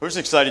Who's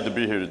excited to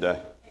be here today?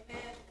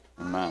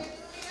 Amen.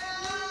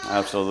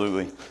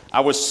 Absolutely.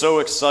 I was so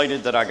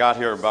excited that I got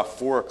here about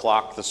 4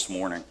 o'clock this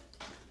morning.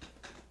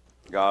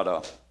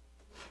 God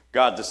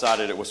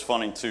decided it was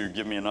funny to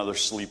give me another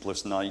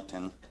sleepless night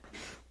and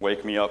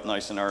wake me up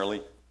nice and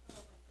early.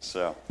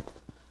 So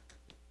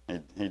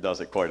he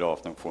does it quite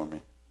often for me.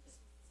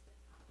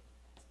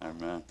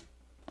 Amen.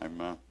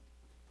 Amen.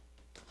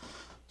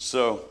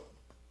 So,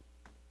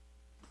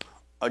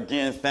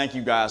 again, thank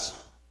you guys.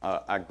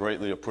 I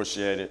greatly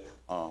appreciate it.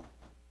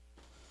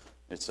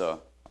 It's an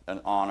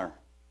honor.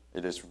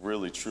 It is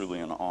really,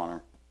 truly an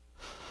honor.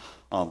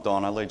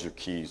 Dawn, I laid your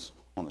keys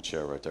on the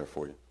chair right there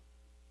for you,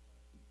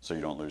 so you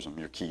don't lose them,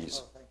 your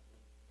keys.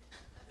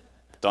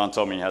 Dawn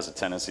told me he has a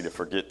tendency to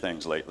forget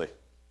things lately,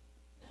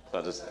 so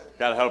I just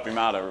got to help him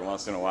out every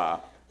once in a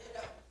while.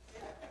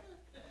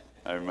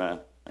 Amen.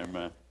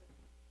 Amen.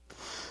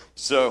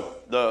 So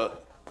the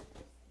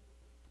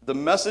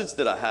message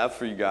that I have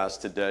for you guys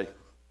today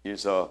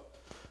is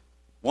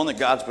one that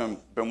God's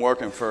been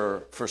working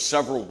for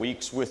several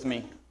weeks with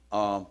me.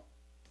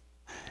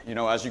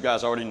 As you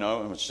guys already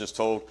know, and was just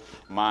told,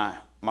 my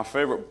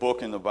favorite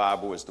book in the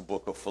Bible is the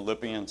book of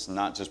Philippians,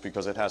 not just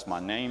because it has my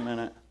name in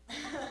it,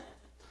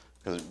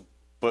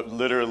 but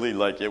literally,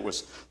 it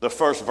was the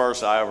first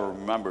verse I ever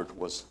remembered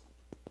was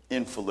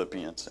in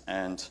Philippians,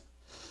 and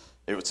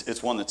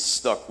it's one that's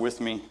stuck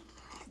with me.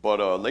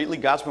 But lately,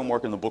 God's been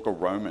working the book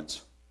of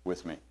Romans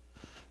with me.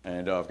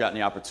 And I've gotten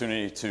the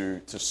opportunity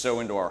to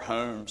sow into our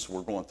homes.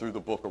 We're going through the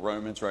book of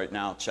Romans right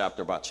now,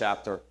 chapter by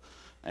chapter.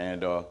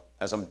 And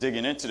as I'm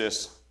digging into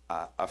this,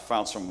 I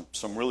found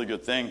some really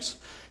good things.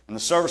 In the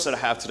service that I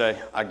have today,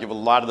 I give a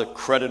lot of the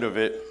credit of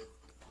it.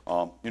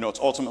 It's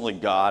ultimately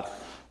God.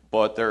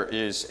 But there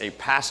is a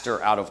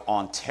pastor out of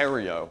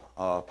Ontario,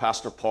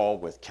 Pastor Paul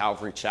with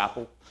Calvary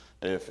Chapel.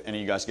 If any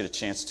of you guys get a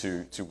chance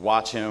to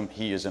watch him,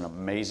 he is an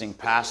amazing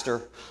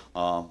pastor.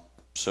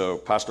 So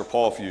Pastor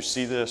Paul, if you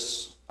see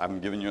this, I'm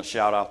giving you a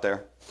shout out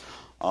there.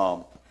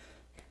 But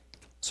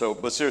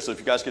seriously, if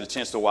you guys get a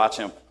chance to watch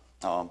him,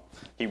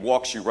 he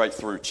walks you right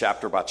through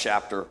chapter by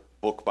chapter,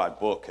 book by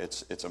book.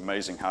 It's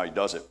amazing how he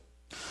does it.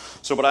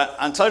 But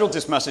I entitled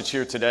this message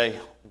here today,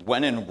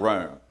 When in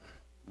Rome.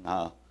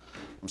 I'm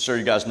sure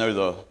you guys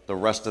know the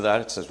rest of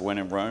that. It says, when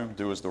in Rome,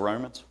 do as the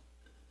Romans.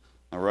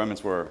 The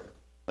Romans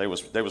they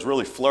was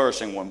really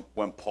flourishing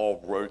when Paul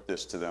wrote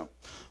this to them.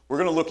 We're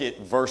going to look at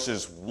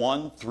verses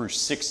 1 through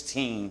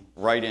 16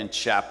 right in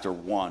chapter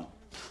 1.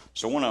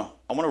 So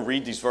I want to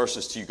read these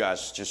verses to you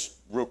guys just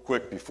real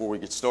quick before we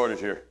get started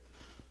here.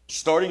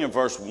 Starting in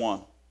verse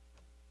 1,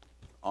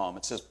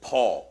 it says,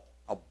 Paul,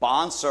 a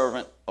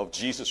bondservant of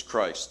Jesus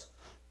Christ,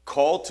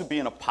 called to be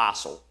an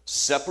apostle,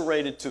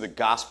 separated to the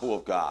gospel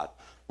of God,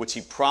 which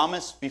he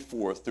promised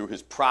before through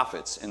his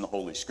prophets in the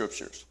Holy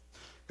Scriptures,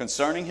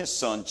 concerning his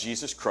Son,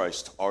 Jesus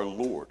Christ, our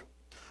Lord,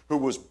 who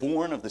was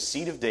born of the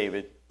seed of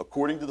David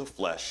according to the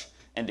flesh,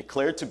 and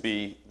declared to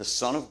be the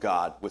Son of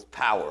God with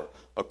power,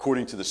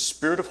 according to the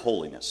Spirit of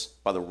holiness,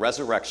 by the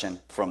resurrection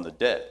from the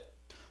dead.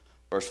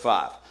 Verse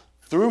 5,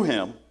 through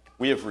him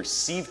we have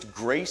received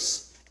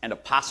grace and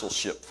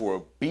apostleship for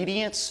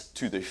obedience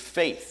to the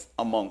faith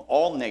among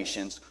all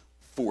nations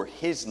for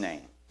his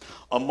name,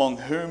 among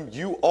whom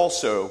you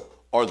also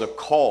are the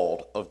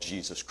called of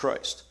Jesus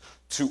Christ.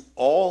 To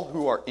all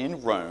who are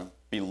in Rome,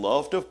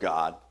 beloved of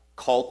God,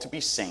 called to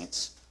be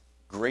saints,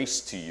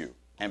 grace to you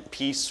and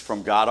peace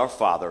from God our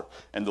Father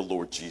and the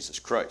Lord Jesus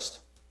Christ.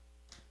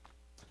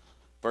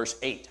 Verse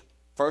 8,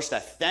 first I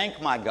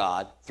thank my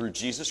God through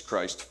Jesus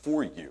Christ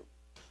for you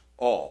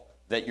all,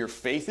 that your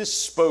faith is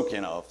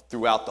spoken of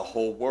throughout the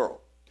whole world.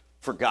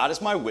 For God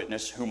is my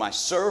witness, whom I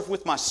serve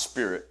with my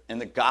spirit in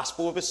the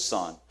gospel of his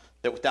Son,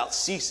 that without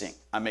ceasing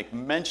I make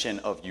mention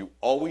of you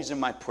always in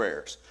my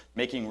prayers,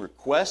 making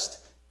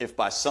request if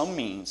by some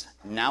means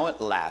now at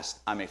last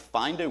I may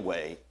find a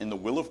way in the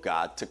will of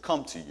God to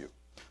come to you.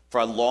 For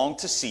I long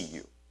to see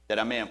you, that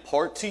I may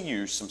impart to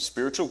you some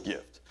spiritual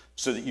gift,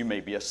 so that you may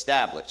be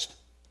established.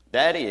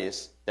 That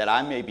is, that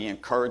I may be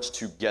encouraged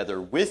together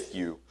with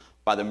you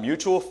by the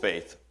mutual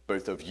faith,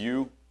 both of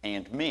you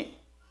and me.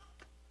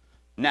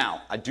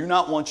 Now, I do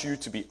not want you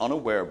to be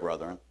unaware,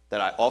 brethren,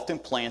 that I often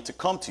planned to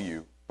come to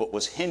you, but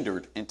was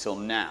hindered until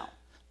now,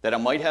 that I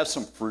might have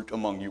some fruit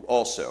among you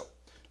also.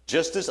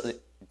 Just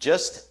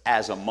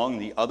as among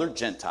the other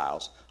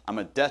Gentiles, I'm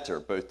a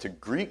debtor both to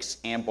Greeks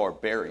and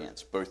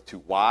barbarians, both to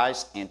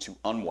wise and to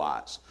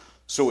unwise.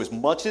 So as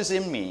much as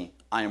in me,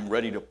 I am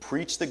ready to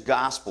preach the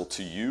gospel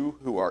to you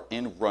who are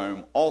in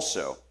Rome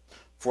also.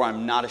 For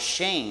I'm not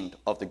ashamed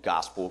of the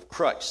gospel of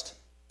Christ,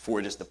 for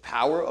it is the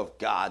power of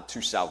God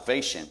to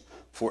salvation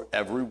for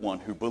everyone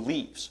who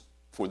believes,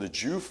 for the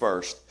Jew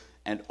first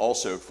and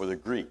also for the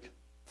Greek.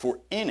 For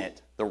in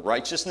it the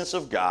righteousness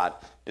of God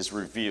is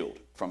revealed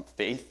from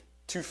faith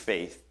to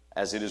faith,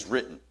 as it is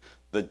written,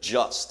 the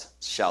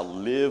just shall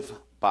live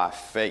by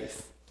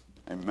faith.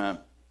 Amen.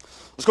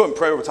 Let's go ahead and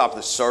pray over the top of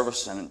this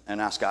service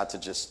and ask God to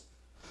just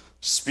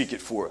speak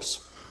it for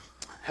us.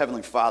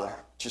 Heavenly Father,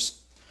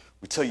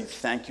 we tell you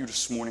thank you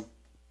this morning.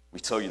 We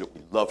tell you that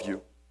we love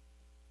you.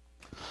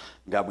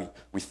 God,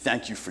 we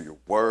thank you for your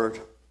word,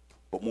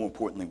 but more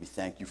importantly, we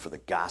thank you for the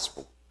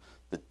gospel,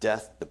 the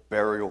death, the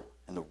burial,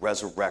 and the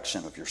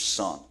resurrection of your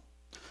Son.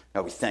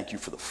 God, we thank you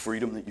for the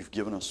freedom that you've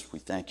given us. We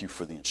thank you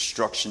for the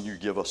instruction you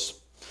give us.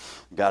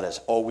 God, as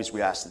always,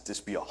 we ask that this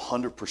be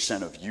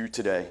 100% of you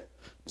today,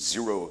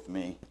 0 of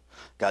me.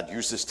 God,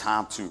 use this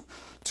time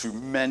to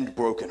mend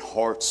broken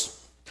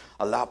hearts.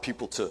 Allow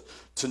people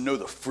to know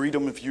the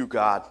freedom of you,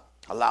 God.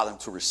 Allow them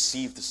to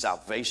receive the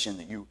salvation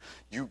that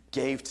you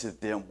gave to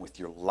them with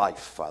your life,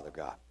 Father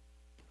God.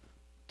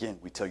 Again,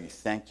 we tell you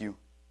thank you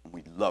and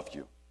we love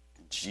you.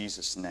 In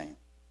Jesus' name,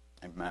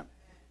 amen.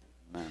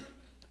 Amen.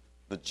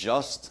 The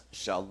just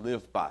shall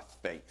live by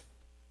faith.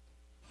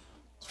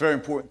 It's very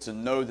important to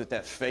know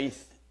that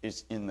faith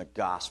is in the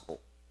gospel.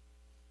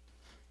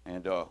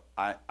 And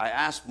I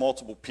asked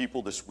multiple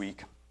people this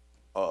week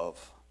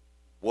of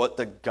what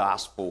the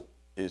gospel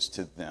is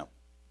to them.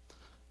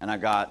 And I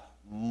got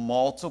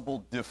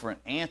multiple different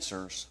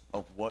answers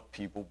of what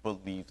people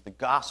believe the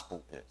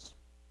gospel is.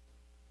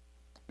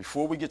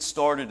 Before we get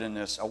started in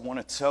this, I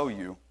want to tell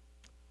you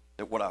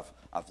that what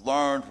I've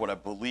learned, what I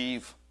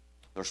believe,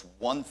 there's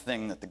one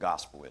thing that the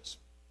gospel is.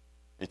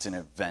 It's an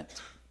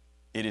event.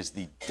 It is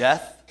the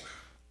death,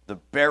 the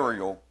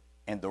burial,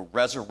 and the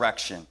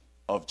resurrection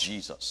of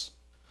Jesus.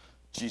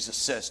 Jesus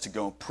says to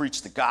go and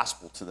preach the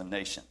gospel to the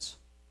nations.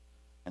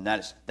 And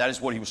that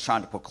is what he was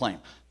trying to proclaim.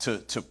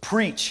 To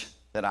preach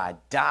that I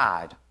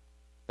died,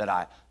 that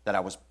I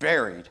was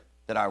buried,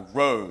 that I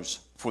rose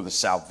for the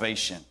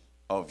salvation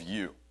of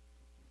you.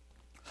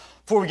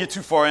 Before we get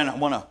too far in, I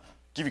want to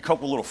give you a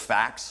couple little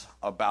facts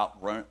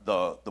about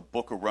the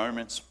book of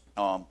Romans.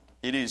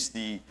 It is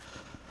the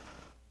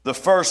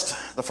first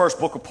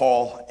book of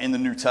Paul in the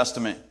New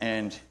Testament,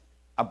 and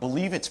I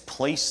believe it's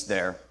placed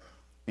there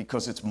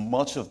because it's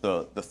much of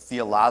the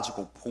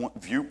theological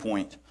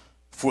viewpoint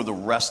for the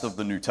rest of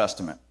the New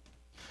Testament.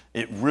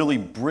 It really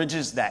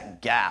bridges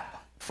that gap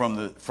from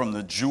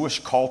the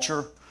Jewish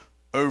culture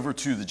over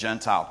to the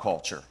Gentile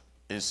culture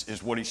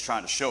is what he's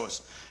trying to show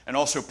us. And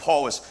also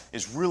Paul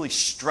is really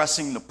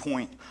stressing the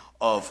point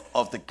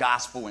of the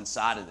gospel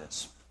inside of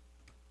this.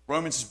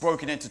 Romans is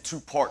broken into 2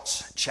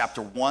 parts.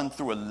 Chapter 1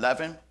 through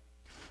 11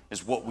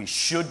 is what we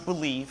should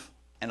believe,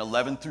 and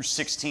 11 through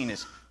 16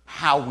 is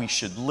how we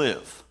should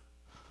live.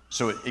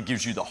 So it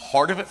gives you the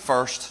heart of it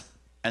first,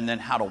 and then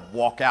how to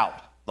walk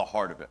out the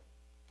heart of it.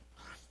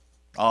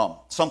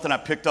 Something I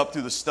picked up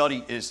through the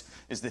study is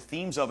the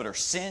themes of it are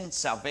sin,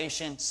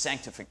 salvation,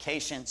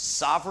 sanctification,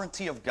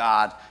 sovereignty of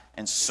God,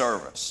 and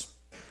service.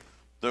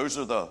 Those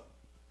are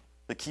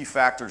the key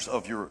factors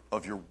of your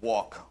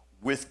walk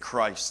with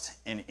Christ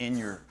and in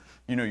your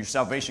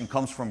salvation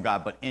comes from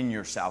God, but in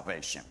your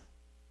salvation.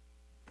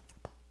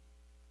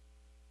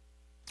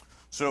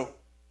 So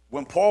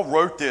when Paul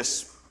wrote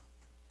this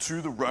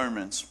to the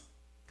Romans,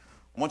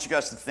 I want you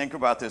guys to think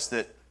about this,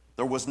 that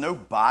there was no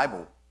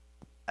Bible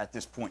at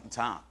this point in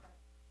time.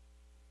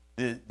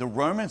 The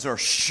Romans are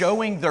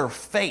showing their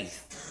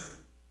faith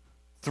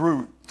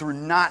through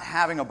not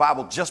having a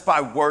Bible just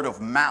by word of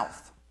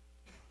mouth.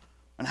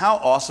 And how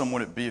awesome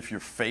would it be if your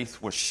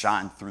faith was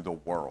shined through the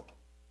world,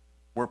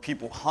 where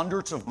people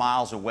hundreds of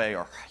miles away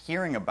are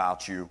hearing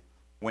about you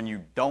when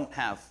you don't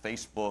have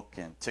Facebook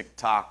and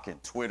TikTok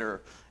and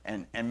Twitter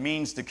and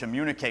means to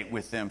communicate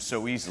with them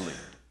so easily.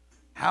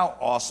 How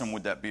awesome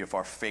would that be if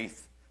our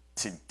faith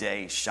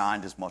today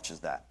shined as much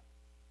as that?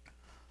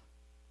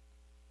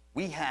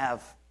 We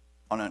have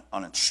an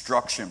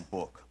instruction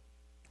book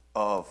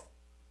of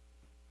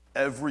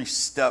every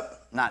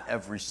step, not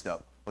every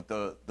step, but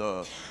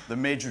the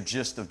major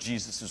gist of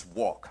Jesus'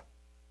 walk.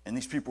 And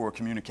these people are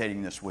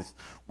communicating this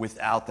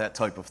without that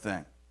type of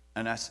thing.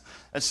 And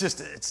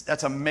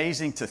that's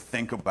amazing to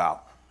think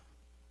about.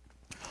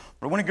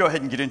 But I want to go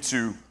ahead and get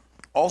into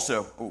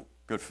also,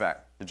 good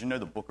fact. Did you know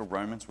the book of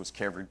Romans was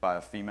carried by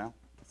a female?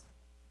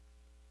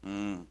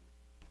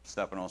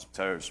 Stepping on some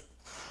toes.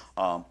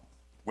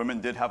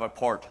 Women did have a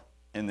part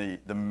in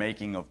the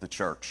making of the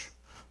church.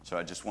 So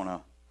I just want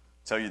to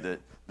tell you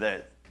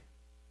that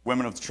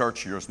women of the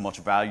church, you're as much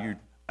valued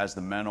as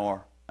the men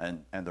are,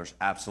 and there's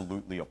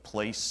absolutely a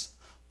place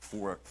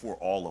for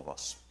all of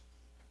us.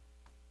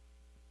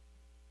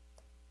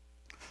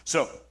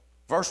 So,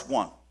 verse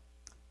 1,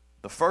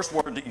 the first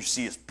word that you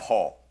see is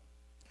Paul.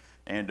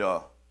 And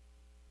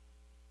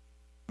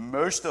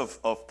most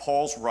of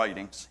Paul's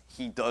writings,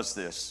 he does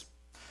this.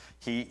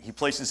 He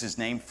places his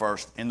name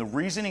first. And the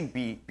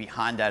reasoning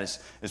behind that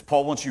is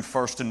Paul wants you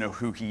first to know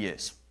who he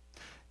is.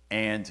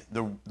 And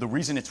the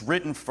reason it's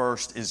written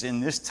first is in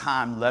this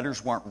time,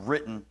 letters weren't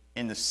written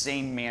in the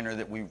same manner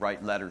that we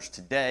write letters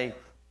today,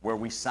 where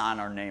we sign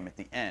our name at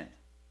the end.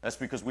 That's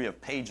because we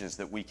have pages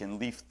that we can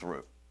leaf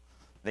through.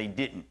 They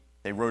didn't.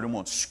 They wrote them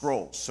on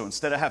scrolls. So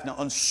instead of having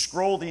to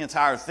unscroll the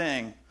entire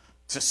thing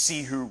to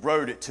see who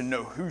wrote it, to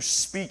know who's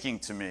speaking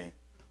to me,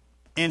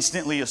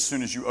 instantly as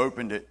soon as you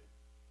opened it,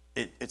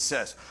 it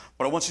says.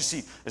 But I want you to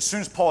see, as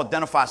soon as Paul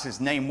identifies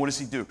his name, what does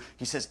he do?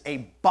 He says,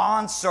 a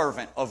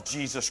bondservant of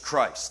Jesus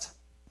Christ,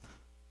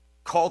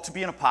 called to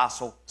be an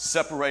apostle,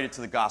 separated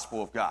to the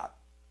gospel of God.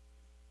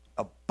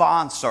 a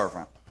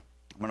bondservant.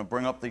 I'm going to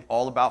bring up the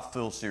All About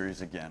Phil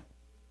series again.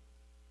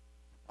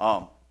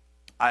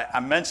 I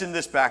mentioned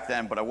this back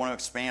then, but I want to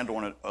expand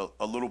on it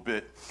a little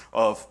bit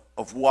of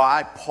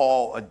why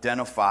Paul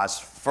identifies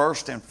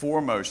first and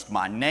foremost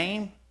my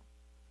name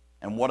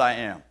and what I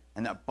am.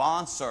 And that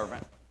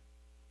bondservant,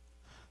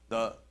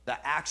 the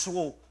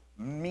actual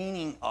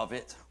meaning of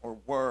it or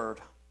word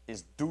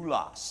is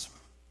doulos.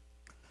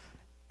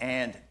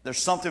 And there's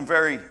something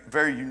very,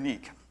 very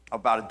unique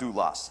about a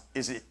doulos.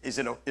 Is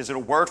it a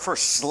word for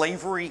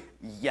slavery?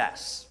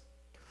 Yes.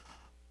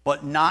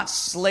 But not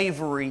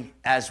slavery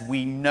as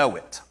we know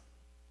it.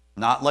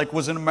 Not like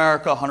was in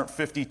America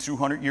 150,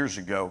 200 years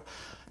ago.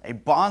 A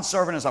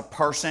bondservant is a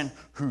person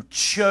who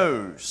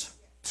chose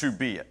to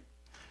be it.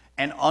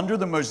 And under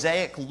the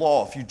Mosaic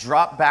law, if you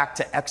drop back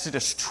to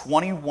Exodus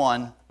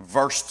 21,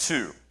 verse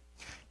 2,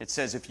 it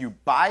says, if you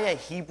buy a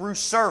Hebrew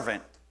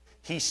servant,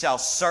 he shall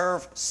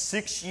serve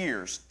 6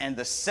 years, and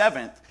the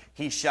 7th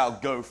he shall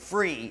go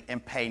free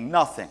and pay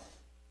nothing.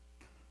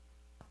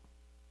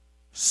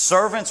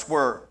 Servants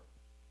were,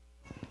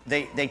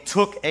 they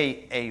took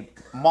a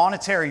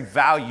monetary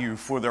value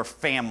for their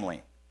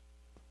family.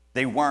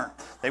 They weren't,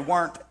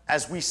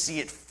 as we see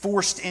it,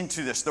 forced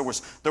into this. There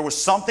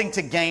was something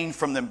to gain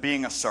from them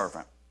being a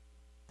servant.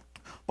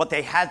 But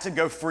they had to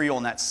go free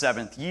on that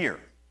 7th year.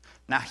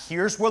 Now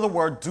here's where the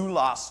word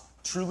doulos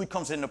truly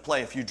comes into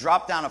play. If you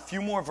drop down a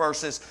few more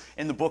verses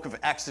in the book of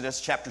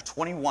Exodus, chapter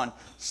 21,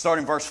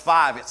 starting verse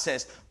 5, it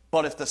says,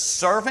 but if the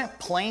servant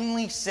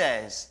plainly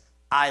says,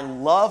 I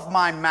love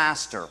my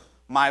master,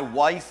 my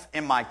wife,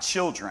 and my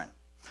children,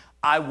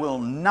 I will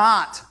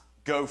not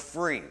go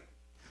free.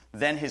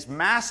 Then his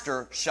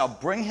master shall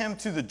bring him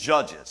to the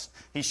judges.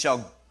 He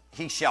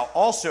shall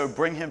also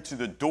bring him to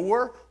the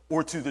door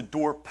or to the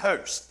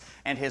doorpost.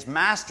 And his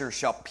master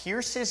shall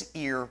pierce his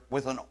ear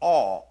with an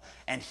awl,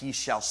 and he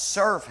shall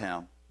serve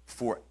him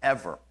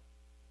forever.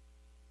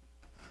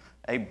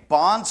 A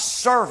bond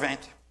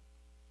servant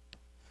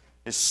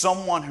is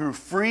someone who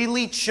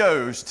freely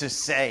chose to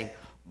say,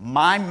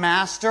 my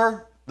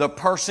master, the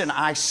person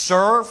I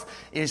serve,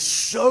 is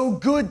so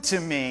good to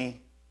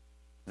me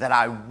that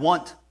I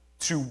want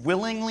to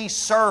willingly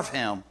serve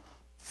him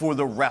for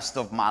the rest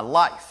of my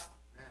life.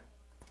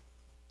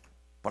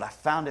 But I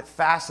found it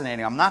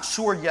fascinating. I'm not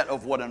sure yet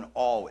of what an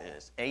awl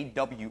is,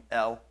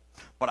 A-W-L,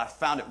 but I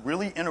found it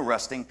really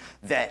interesting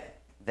that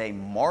they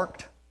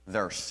marked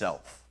their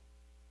self,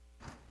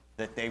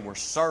 that they were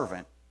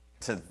servant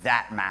to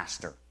that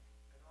master.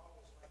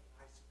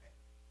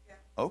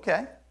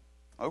 Okay.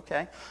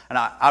 And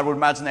I would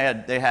imagine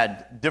they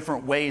had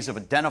different ways of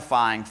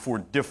identifying for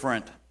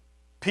different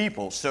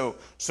people. So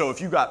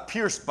if you got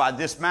pierced by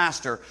this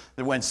master,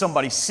 that when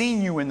somebody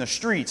seen you in the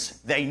streets,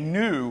 they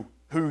knew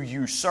who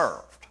you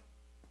served.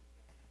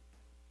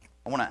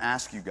 I want to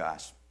ask you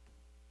guys,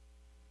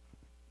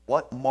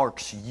 what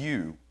marks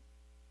you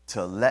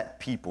to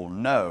let people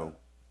know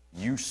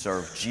you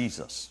serve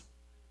Jesus?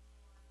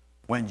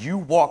 When you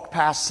walk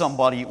past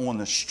somebody on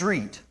the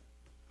street,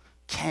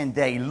 can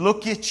they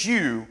look at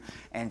you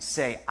and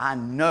say, I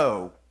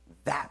know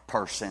that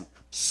person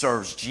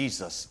serves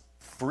Jesus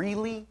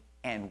freely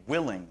and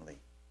willingly?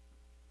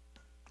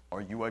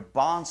 Are you a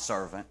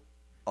bondservant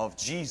of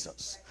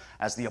Jesus,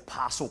 as the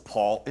Apostle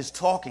Paul is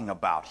talking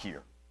about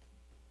here?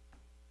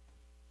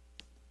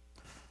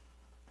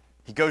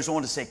 He goes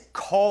on to say,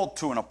 called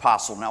to an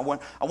apostle. Now,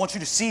 I want you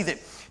to see that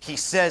he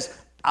says,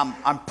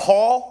 I'm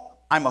Paul,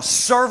 I'm a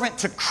servant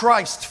to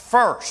Christ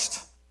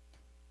first.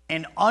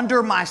 And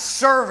under my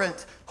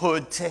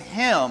servanthood to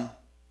him,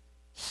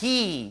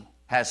 he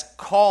has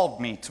called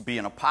me to be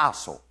an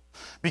apostle.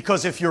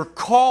 Because if you're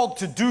called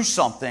to do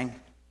something,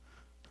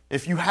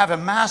 if you have a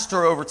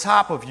master over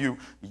top of you,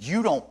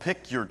 you don't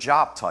pick your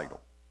job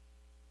title.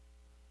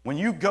 When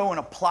you go and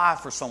apply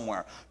for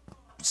somewhere,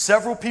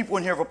 several people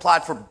in here have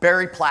applied for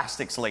Berry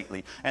Plastics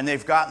lately, and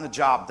they've gotten the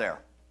job there.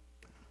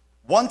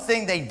 One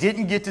thing they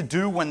didn't get to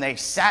do when they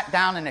sat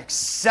down and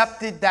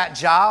accepted that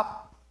job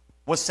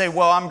was say,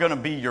 well, I'm going to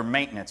be your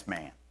maintenance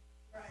man.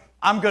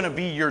 I'm going to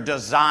be your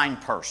design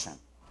person.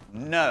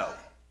 No.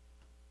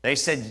 They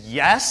said,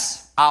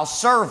 yes, I'll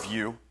serve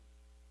you.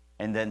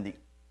 And then the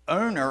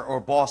owner or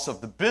boss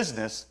of the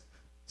business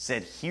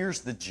said,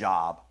 here's the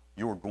job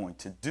you're going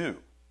to do.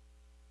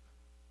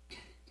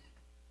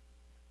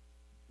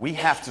 We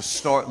have to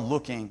start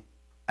looking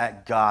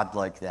at God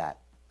like that.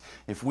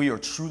 If we are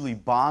truly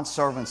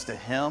bondservants to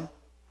him,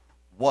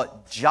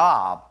 what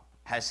job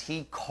has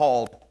he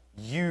called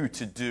you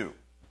to do?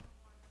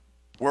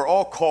 We're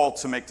all called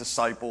to make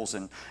disciples,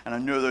 and I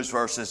know those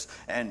verses,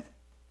 and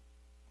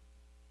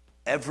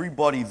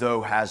everybody,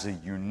 though, has a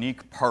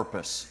unique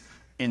purpose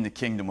in the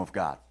kingdom of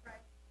God.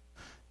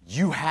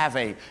 You have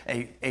a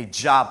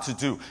job to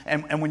do,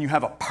 and when you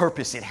have a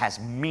purpose, it has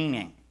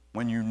meaning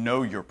when you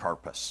know your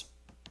purpose.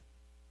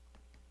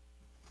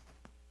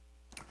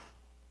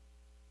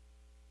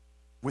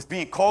 With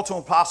being called to an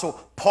apostle,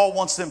 Paul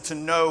wants them to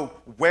know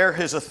where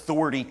his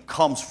authority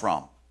comes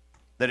from.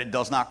 That it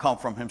does not come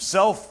from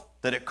himself,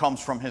 that it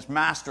comes from his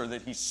master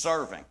that he's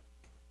serving.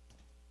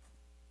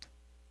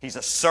 He's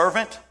a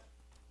servant,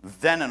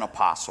 then an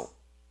apostle.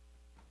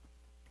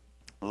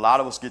 A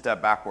lot of us get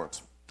that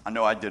backwards. I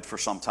know I did for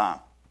some time.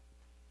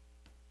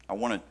 I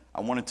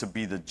wanted to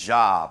be the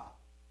job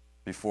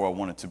before I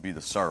wanted to be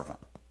the servant.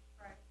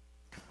 Right.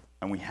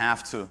 And we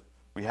have to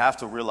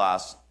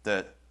realize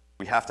that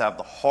we have to have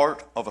the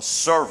heart of a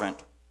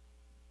servant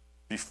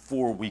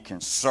before we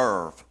can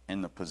serve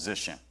in the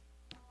position.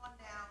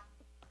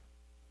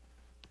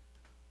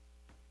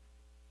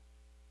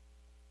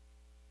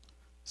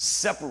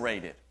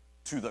 Separated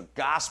to the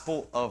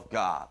gospel of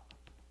God.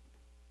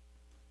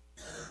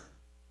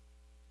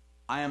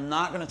 I am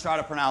not going to try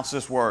to pronounce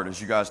this word. As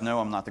you guys know,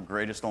 I'm not the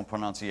greatest on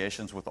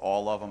pronunciations with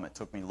all of them. It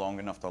took me long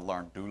enough to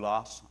learn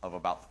doulos of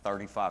about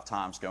 35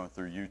 times going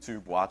through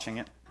YouTube watching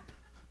it.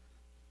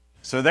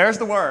 So there's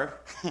the word.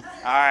 All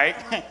right.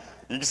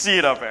 You can see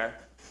it up there.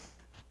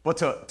 But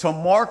to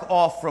mark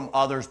off from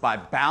others by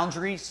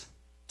boundaries,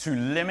 to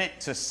limit,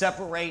 to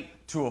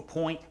separate, to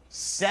appoint,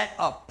 set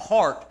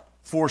apart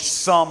for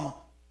some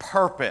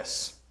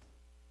purpose.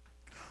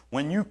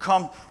 When you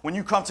come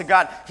to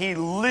God, He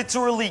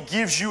literally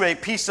gives you a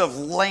piece of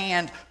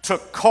land to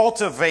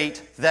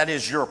cultivate that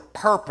is your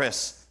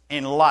purpose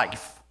in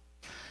life.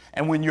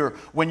 And when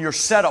you're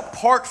set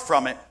apart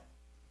from it,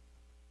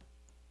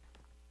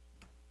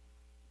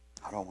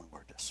 how do I want to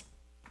word this?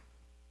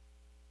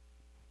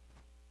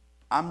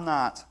 I'm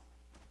not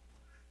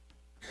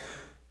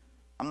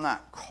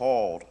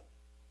called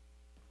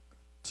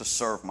to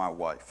serve my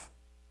wife.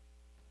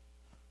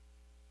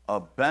 A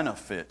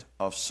benefit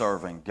of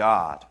serving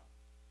God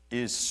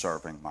is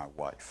serving my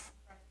wife.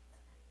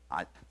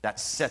 That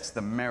sets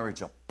the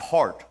marriage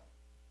apart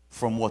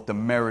from what the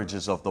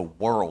marriages of the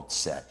world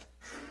say.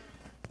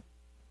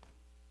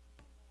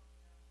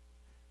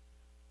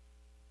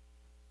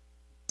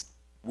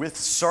 With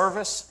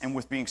service and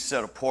with being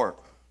set apart,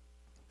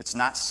 it's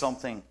not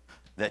something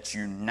that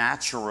you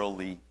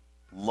naturally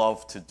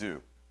love to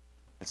do.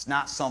 It's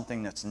not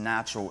something that's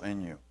natural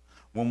in you.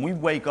 When we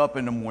wake up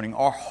in the morning,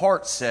 our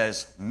heart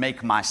says,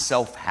 make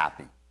myself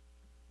happy.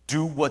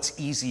 Do what's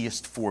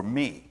easiest for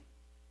me.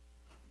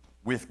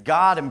 With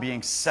God and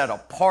being set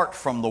apart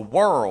from the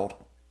world,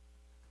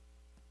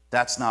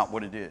 that's not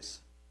what it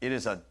is. It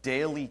is a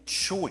daily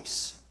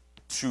choice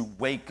to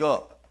wake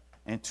up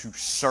and to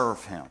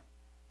serve Him. And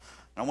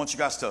I want you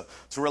guys to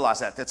realize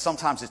that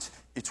sometimes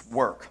it's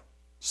work.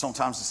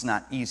 Sometimes it's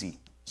not easy.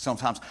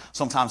 Sometimes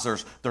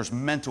there's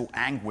mental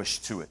anguish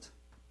to it.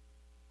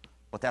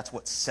 But that's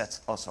what sets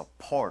us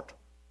apart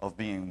of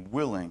being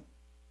willing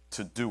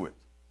to do it.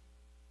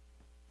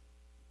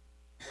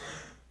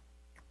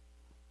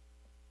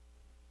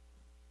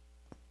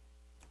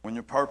 When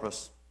your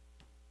purpose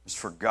is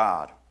for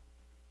God,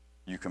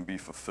 you can be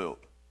fulfilled.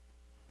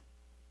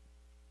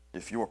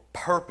 If your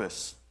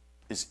purpose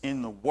is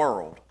in the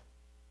world,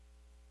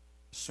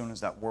 as soon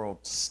as that world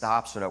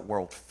stops or that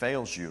world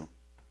fails you,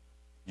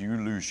 you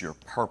lose your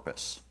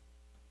purpose.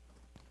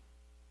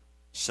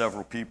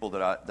 Several people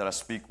that I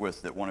speak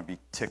with that want to be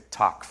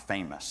TikTok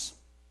famous.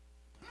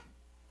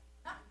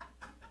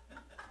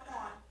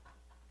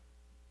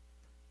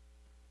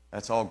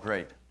 That's all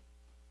great.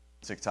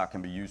 TikTok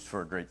can be used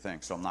for a great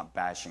thing, so I'm not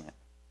bashing it.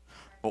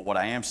 But what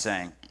I am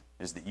saying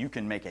is that you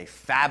can make a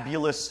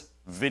fabulous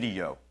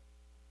video.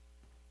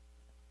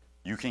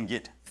 You can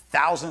get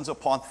thousands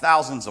upon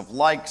thousands of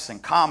likes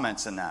and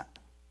comments in that.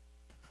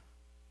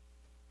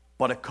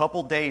 But a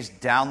couple days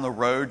down the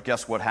road,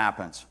 guess what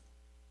happens?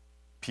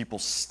 People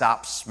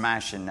stop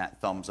smashing that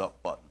thumbs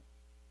up button.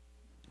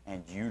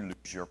 And you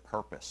lose your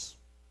purpose.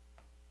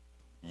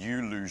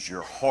 You lose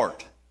your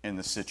heart in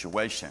the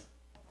situation.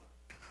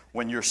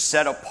 When you're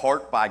set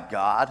apart by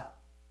God,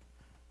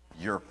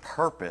 your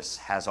purpose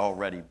has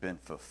already been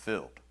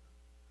fulfilled.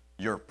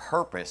 Your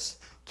purpose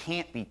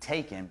can't be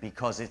taken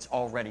because it's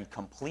already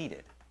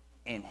completed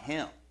in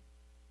Him.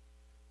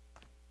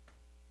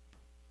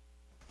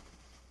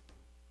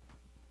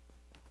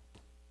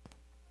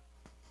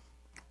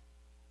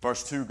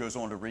 Verse 2 goes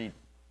on to read,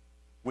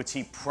 which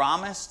He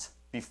promised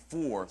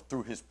before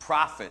through His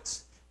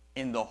prophets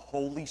in the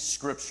Holy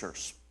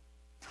Scriptures.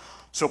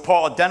 So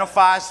Paul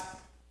identifies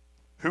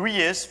who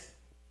he is,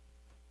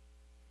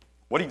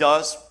 what he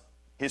does,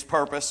 his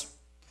purpose,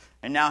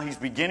 and now he's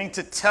beginning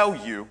to tell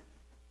you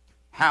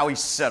how he's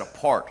set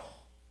apart.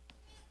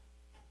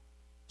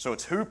 So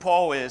it's who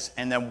Paul is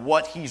and then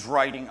what he's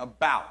writing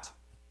about.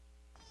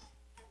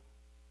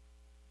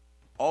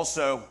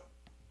 Also,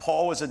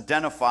 Paul is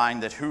identifying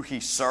that who he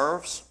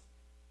serves,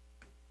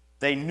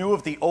 they knew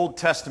of the Old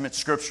Testament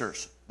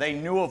scriptures. They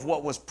knew of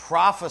what was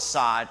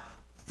prophesied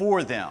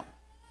for them.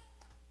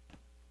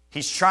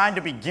 He's trying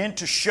to begin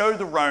to show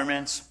the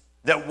Romans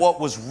that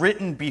what was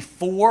written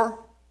before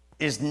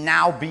is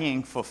now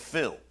being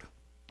fulfilled.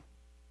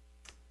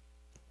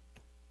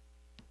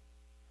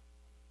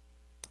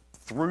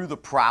 Through the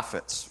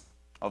prophets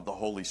of the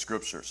Holy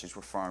Scriptures. He's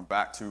referring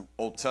back to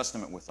Old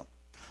Testament with them.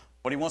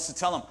 But he wants to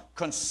tell them,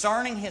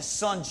 concerning his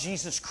Son,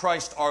 Jesus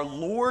Christ, our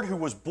Lord, who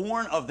was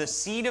born of the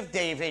seed of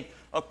David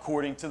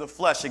according to the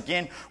flesh.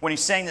 Again, when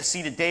he's saying the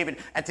seed of David,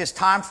 at this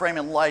time frame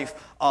in life,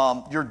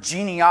 your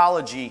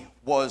genealogy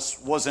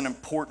was an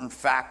important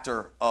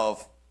factor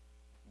of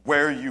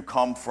where you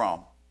come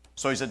from.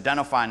 So he's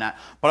identifying that.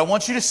 But I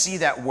want you to see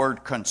that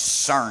word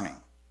concerning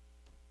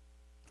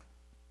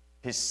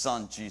his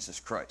son, Jesus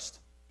Christ.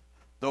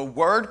 The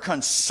word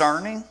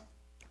concerning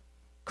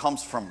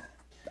comes from,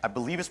 I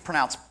believe it's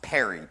pronounced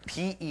peri,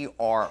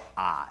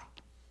 P-E-R-I.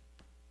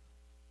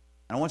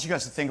 And I want you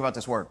guys to think about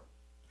this word.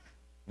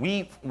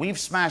 We've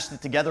smashed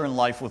it together in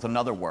life with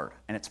another word,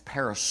 and it's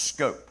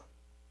periscope.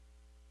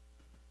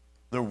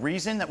 The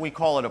reason that we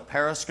call it a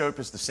periscope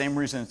is the same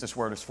reason that this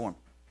word is formed.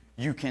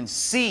 You can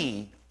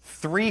see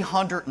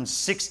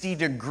 360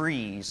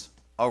 degrees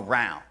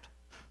around.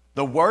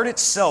 The word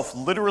itself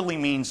literally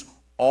means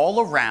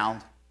all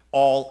around,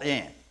 all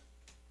in.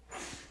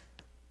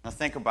 Now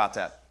think about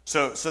that.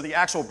 So the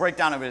actual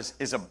breakdown of it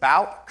is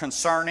about,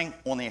 concerning,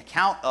 on the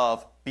account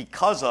of,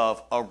 because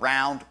of,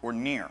 around, or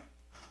near.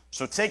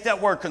 So take that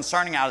word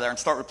concerning out of there and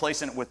start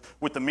replacing it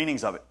with the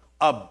meanings of it.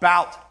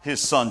 About his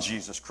son,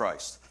 Jesus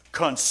Christ.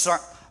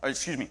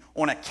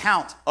 On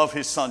account of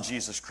his son,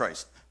 Jesus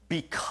Christ.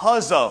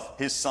 Because of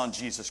his son,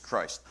 Jesus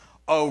Christ.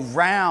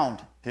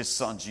 Around his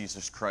son,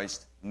 Jesus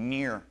Christ.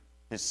 Near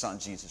his son,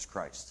 Jesus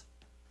Christ.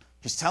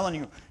 He's telling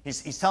you,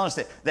 he's telling us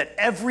that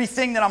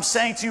everything that I'm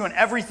saying to you and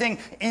everything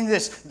in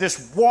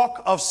this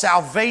walk of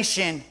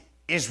salvation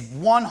is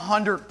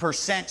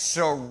 100%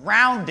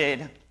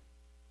 surrounded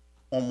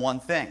on one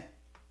thing.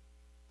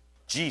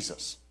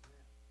 Jesus.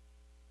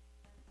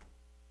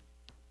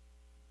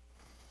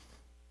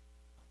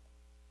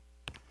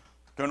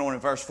 Going on in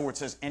verse 4, it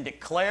says, and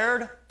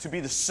declared to be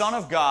the Son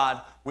of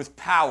God with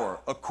power,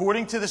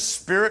 according to the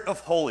Spirit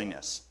of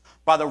holiness,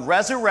 by the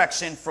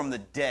resurrection from the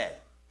dead.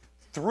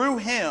 Through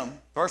him,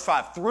 verse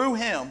 5, through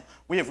him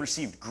we have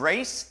received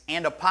grace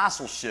and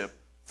apostleship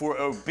for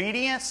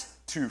obedience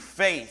to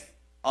faith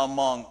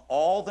among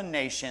all the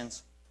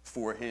nations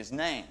for his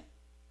name.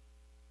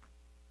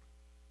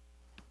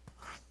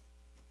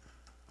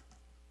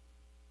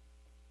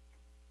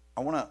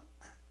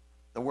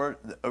 The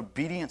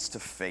obedience to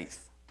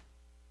faith.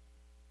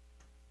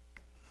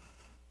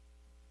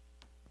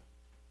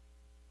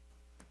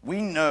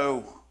 We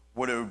know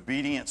what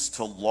obedience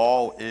to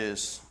law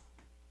is.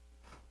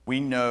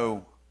 We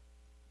know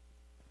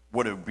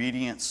what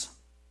obedience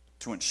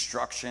to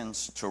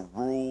instructions, to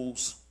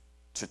rules,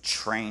 to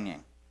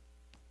training.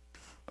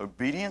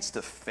 Obedience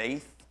to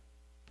faith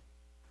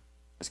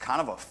is kind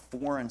of a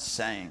foreign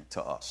saying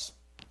to us.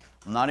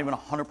 I'm not even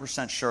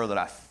 100% sure that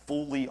I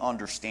fully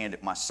understand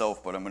it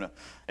myself, but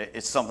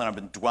it's something I've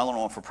been dwelling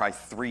on for probably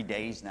 3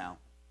 days now.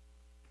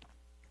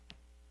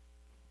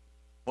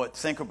 But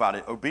think about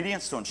it.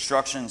 Obedience to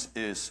instructions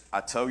is,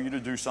 I tell you to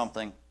do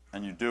something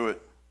and you do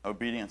it.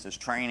 Obedience is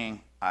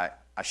training. I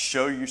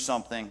show you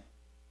something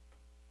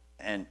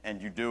and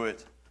you do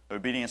it.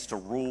 Obedience to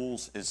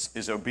rules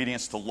is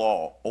obedience to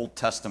law, Old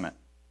Testament.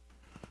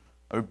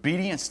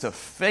 Obedience to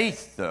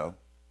faith, though,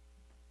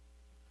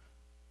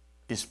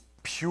 is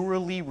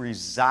purely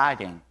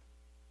residing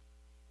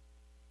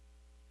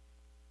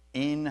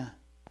in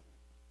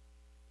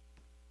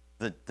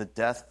the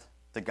death,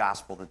 the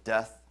gospel, the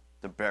death,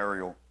 the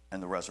burial,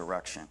 and the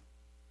resurrection.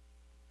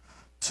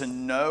 To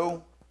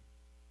know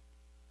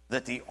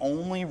that the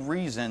only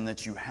reason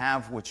that you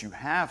have what you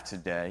have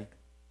today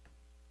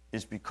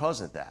is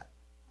because of that.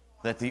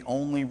 That the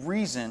only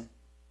reason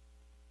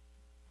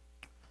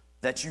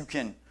that you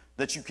can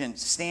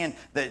stand,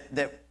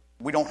 that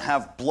we don't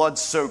have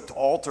blood-soaked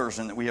altars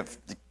and that we have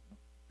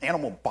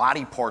animal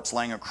body parts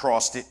laying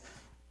across it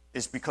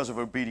is because of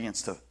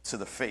obedience to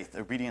the faith,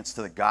 obedience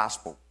to the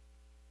gospel.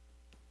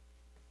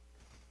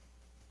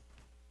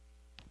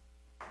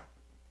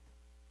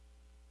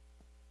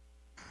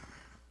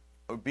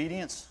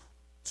 Obedience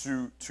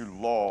to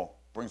law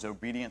brings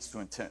obedience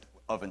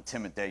of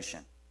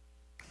intimidation.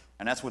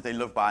 And that's what they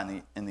live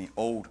by in the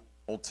Old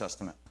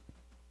Testament.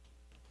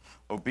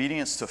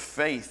 Obedience to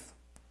faith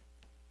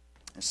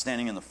is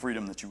standing in the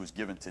freedom that you was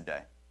given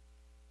today.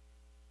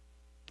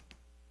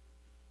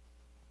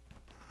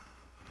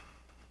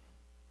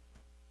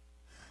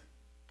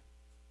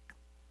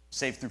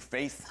 Saved through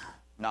faith,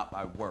 not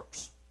by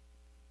works.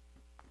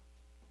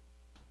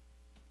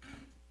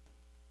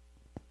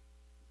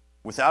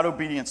 Without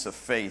obedience of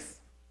faith,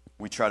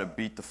 we try to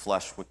beat the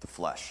flesh with the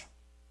flesh.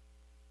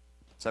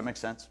 Does that make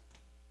sense?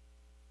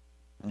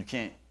 And you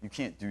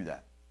can't do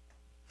that.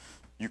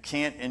 You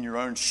can't, in your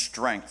own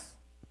strength,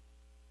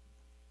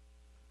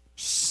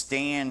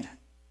 stand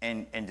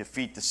and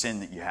defeat the sin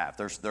that you have.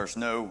 There's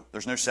no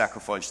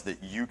sacrifice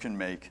that you can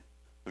make.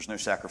 There's no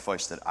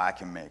sacrifice that I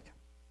can make.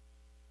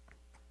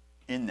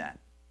 In that,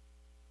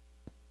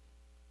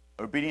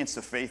 obedience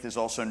to faith is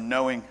also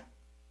knowing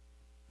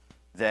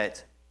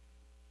that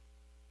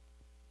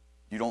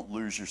you don't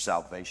lose your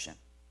salvation.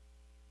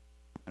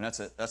 And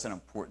that's an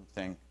important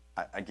thing.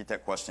 I get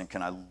that question,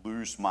 can I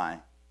lose my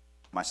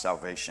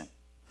salvation?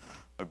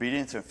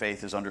 Obedience to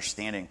faith is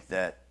understanding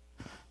that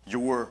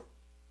your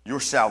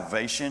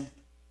salvation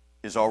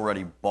is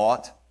already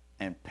bought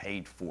and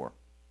paid for.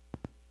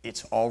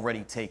 It's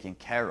already taken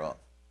care of.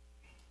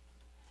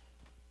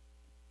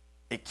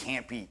 It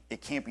can't be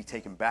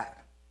taken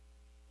back.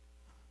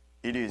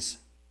 It is,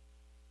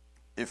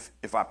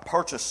 if I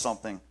purchase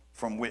something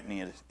from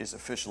Whitney, it is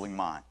officially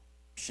mine.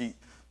 She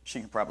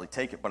can probably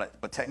take it,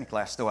 but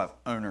technically I still have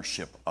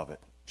ownership of it.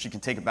 She can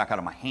take it back out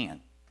of my hand,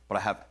 but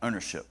I have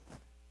ownership.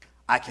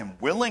 I can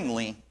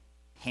willingly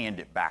hand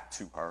it back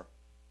to her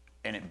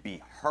and it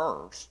be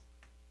hers.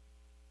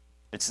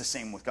 It's the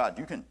same with God.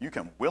 You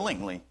can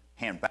willingly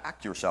hand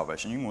back your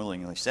salvation. You can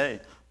willingly say,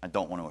 I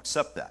don't want to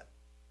accept that.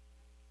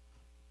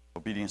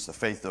 Obedience to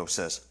faith, though,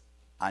 says,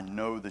 I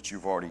know that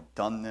you've already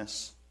done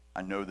this.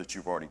 I know that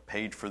you've already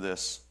paid for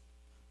this.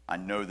 I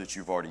know that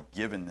you've already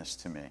given this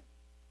to me.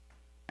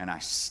 And I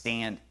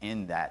stand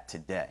in that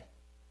today.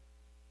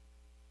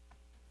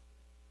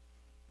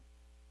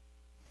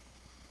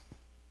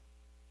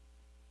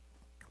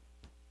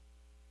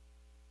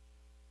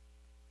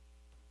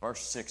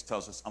 Verse 6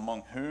 tells us,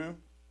 among whom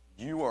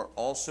you are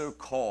also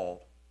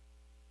called,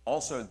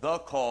 also the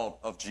called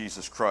of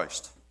Jesus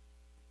Christ.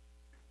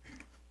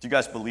 Do you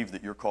guys believe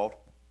that you're called?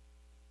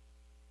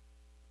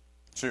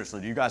 Seriously,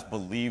 do you guys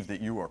believe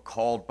that you are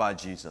called by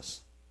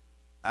Jesus?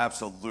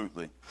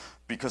 Absolutely.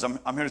 Because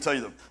I'm here to tell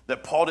you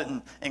that Paul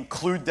didn't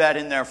include that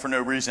in there for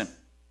no reason.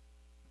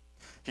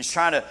 He's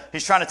trying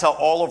to tell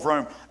all of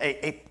Rome,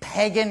 a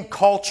pagan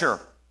culture,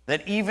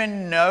 that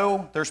even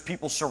though there's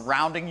people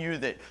surrounding you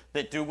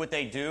that do what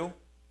they do,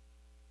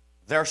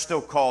 they're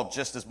still called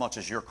just as much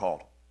as you're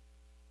called.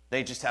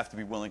 They just have to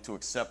be willing to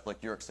accept like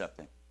you're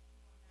accepting.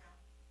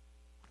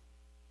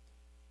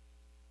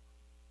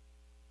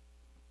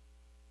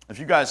 If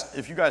you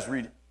guys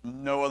read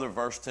no other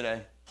verse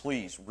today,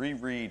 please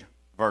reread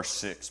verse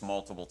 6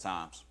 multiple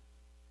times.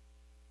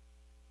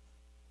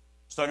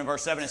 Starting in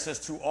verse 7, it says,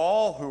 to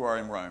all who are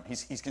in Rome.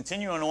 He's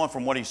continuing on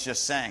from what he's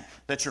just saying,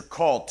 that you're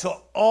called to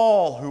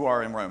all who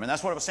are in Rome. And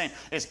that's what I was saying,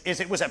 is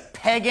it was a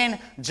pagan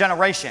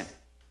generation.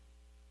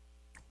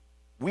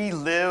 We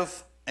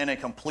live in a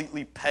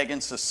completely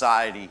pagan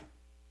society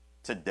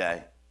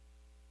today.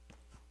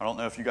 I don't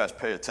know if you guys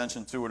pay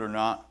attention to it or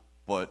not,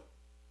 but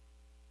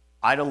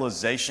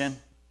idolization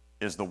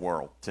is the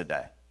world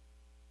today.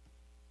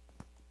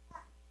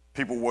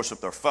 People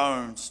worship their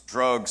phones,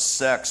 drugs,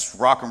 sex,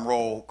 rock and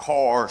roll,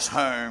 cars,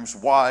 homes,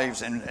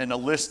 wives, and the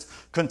list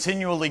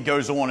continually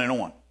goes on and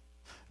on. And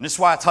this is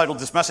why I titled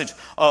this message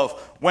of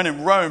When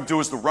in Rome,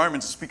 Do as the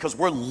Romans. It's because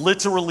we're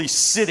literally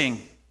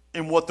sitting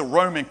in what the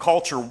Roman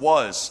culture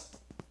was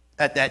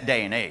at that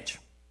day and age.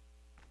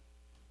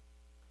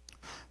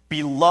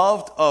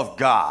 Beloved of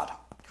God,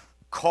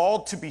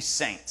 called to be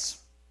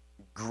saints,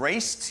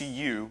 grace to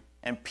you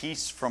and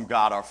peace from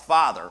God our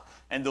Father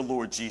and the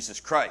Lord Jesus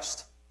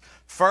Christ.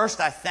 First,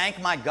 I thank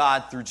my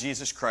God through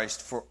Jesus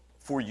Christ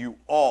for you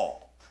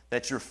all,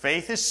 that your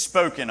faith is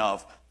spoken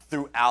of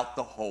throughout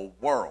the whole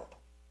world.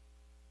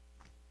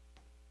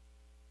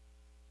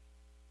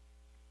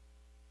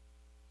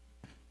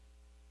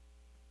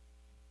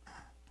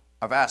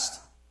 I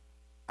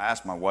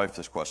asked my wife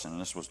this question,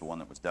 and this was the one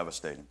that was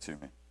devastating to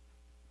me.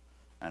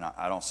 And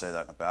I don't say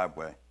that in a bad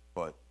way,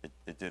 but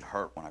it did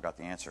hurt when I got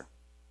the answer.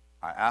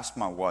 I asked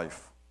my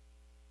wife,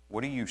 what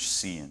do you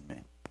see in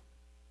me?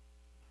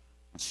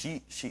 And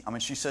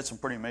she said some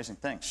pretty amazing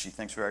things. She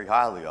thinks very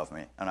highly of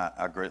me, and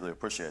I greatly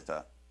appreciate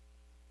that.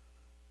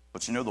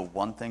 But you know the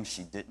one thing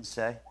she didn't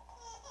say?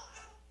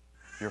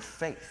 Your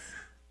faith.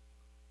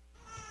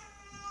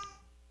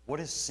 What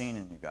is seen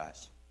in you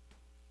guys?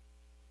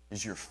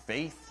 Is your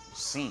faith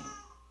seen?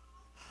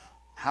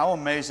 How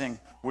amazing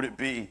would it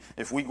be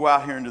if we go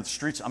out here into the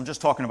streets? I'm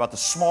just talking about the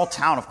small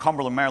town of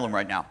Cumberland, Maryland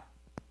right now.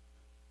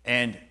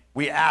 And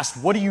we asked,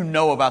 what do you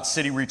know about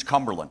City Reach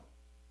Cumberland?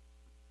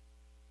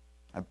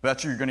 I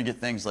bet you're going to get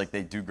things like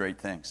they do great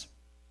things.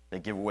 They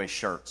give away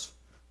shirts.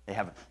 They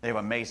have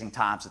amazing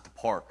times at the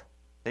park.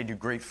 They do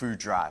great food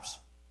drives.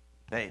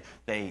 They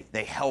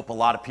help a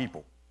lot of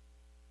people.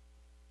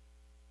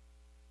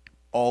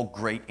 All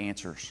great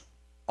answers.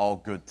 All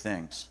good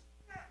things.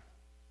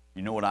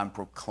 You know what I'm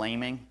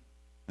proclaiming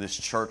this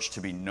church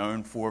to be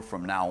known for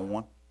from now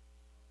on?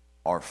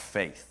 Our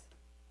faith.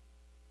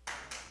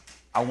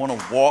 I want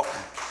to walk.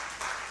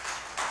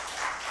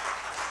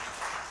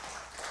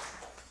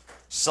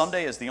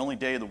 Sunday is the only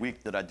day of the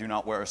week that I do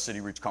not wear a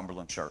City Reach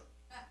Cumberland shirt.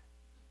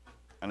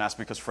 And that's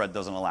because Fred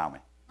doesn't allow me.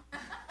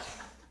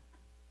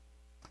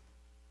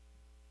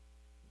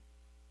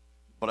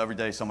 But every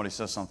day somebody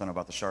says something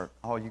about the shirt.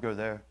 Oh, you go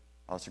there?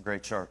 Oh, it's a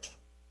great church.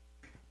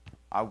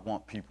 I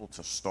want people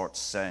to start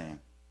saying,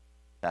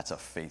 that's a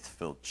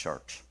faith-filled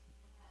church.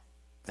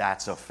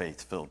 That's a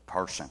faith-filled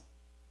person.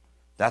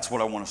 That's what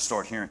I want to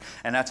start hearing.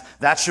 And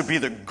that should be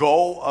the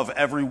goal of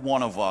every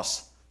one of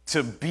us,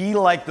 to be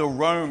like the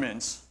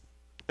Romans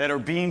that are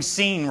being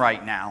seen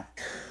right now.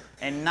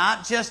 And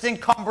not just in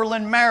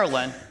Cumberland,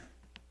 Maryland.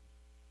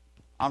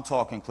 I'm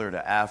talking clear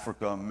to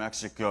Africa,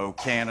 Mexico,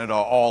 Canada,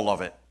 all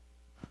of it.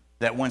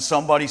 That when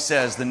somebody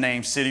says the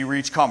name City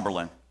Reach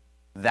Cumberland,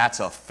 that's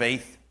a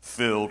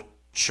faith-filled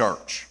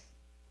church.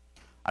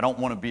 I don't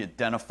want to be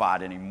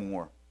identified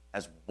anymore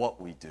as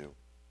what we do.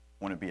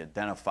 We want to be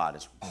identified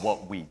as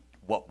what we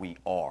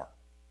are.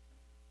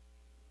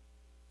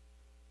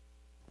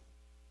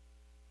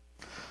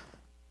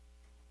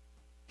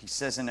 He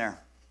says in there,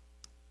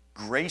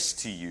 grace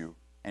to you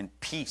and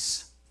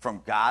peace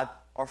from God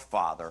our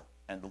Father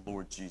and the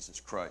Lord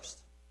Jesus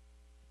Christ.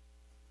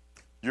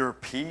 Your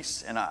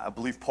peace, and I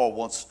believe Paul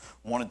once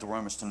wanted the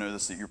Romans to know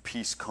this, that your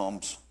peace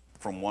comes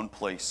from one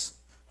place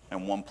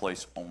and one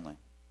place only.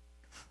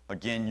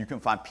 Again, you can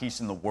find peace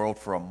in the world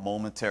for a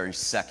momentary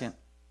second,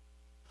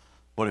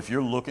 but if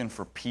you're looking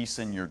for peace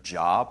in your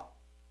job,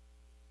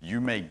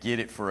 you may get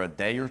it for a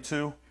day or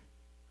two,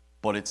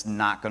 but it's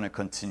not going to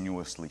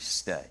continuously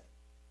stay.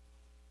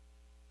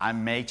 I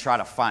may try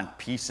to find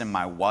peace in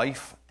my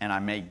wife, and I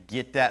may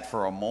get that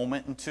for a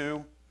moment or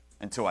two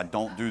until I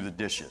don't do the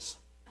dishes.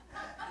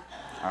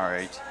 All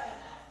right?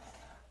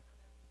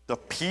 The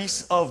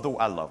peace of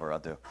I love her, I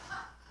do.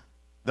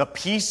 The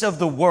peace of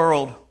the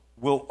world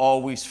will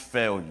always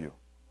fail you.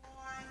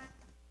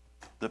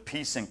 The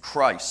peace in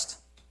Christ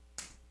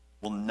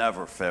will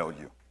never fail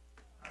you.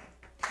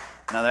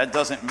 Now that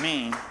doesn't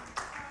mean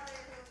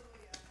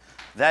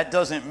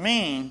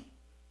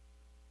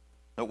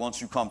that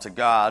once you come to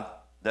God,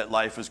 that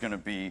life is going to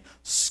be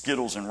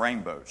Skittles and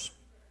rainbows.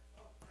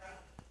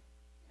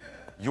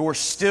 You're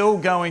still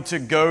going to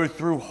go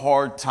through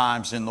hard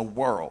times in the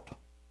world.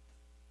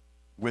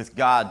 With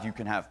God, you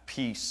can have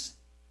peace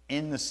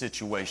in the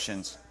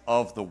situations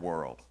of the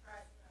world.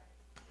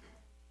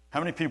 How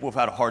many people have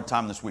had a hard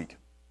time this week?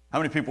 How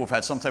many people have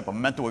had some type of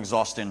mental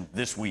exhaustion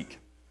this week?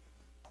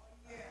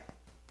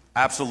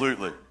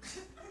 Absolutely.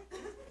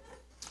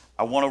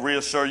 I want to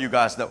reassure you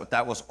guys that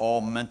that was all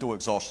mental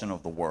exhaustion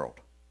of the world.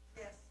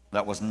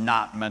 That was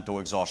not mental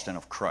exhaustion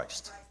of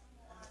Christ.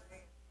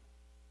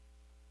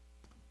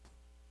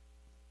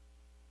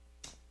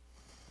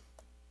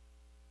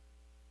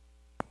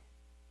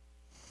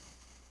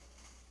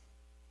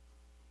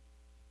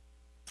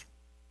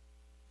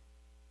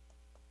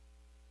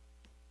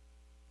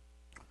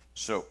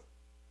 So,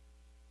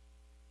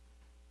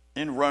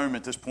 in Rome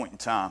at this point in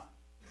time,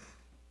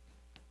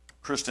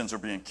 Christians are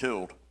being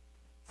killed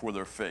for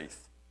their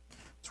faith.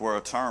 It's where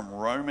a term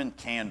Roman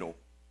candle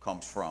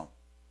comes from.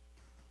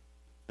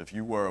 If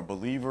you were a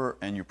believer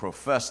and you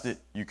professed it,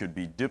 you could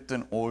be dipped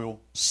in oil,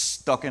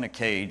 stuck in a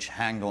cage,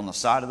 hanged on the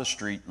side of the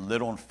street,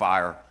 lit on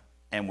fire,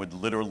 and would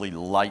literally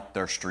light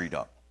their street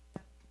up.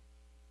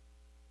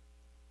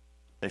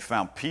 They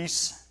found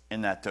peace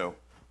in that though.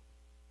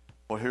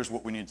 But here's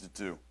what we need to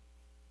do.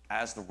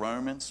 As the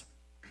Romans,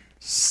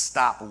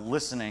 stop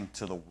listening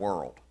to the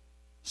world.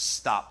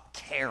 Stop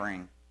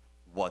caring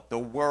what the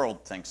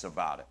world thinks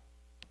about it.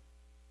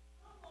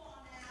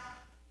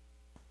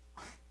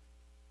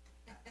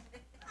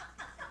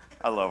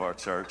 I love our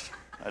church.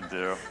 I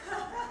do.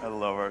 I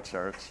love our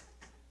church.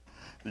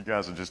 You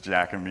guys are just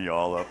jacking me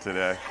all up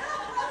today.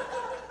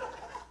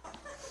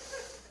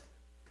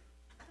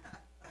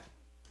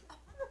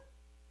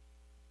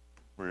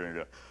 We're going to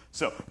go.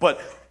 So,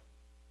 but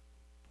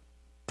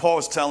Paul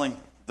is telling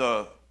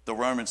the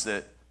Romans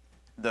that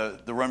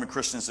the Roman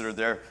Christians that are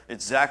there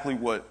exactly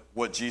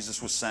what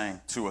Jesus was saying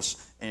to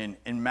us. In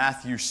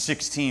Matthew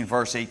 16,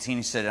 verse 18,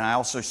 he said, and I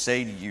also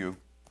say to you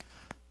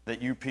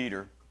that you,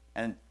 Peter,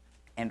 and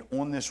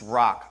on this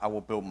rock I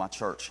will build my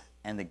church,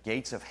 and the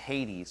gates of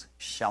Hades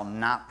shall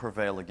not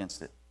prevail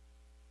against it.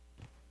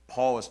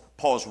 Paul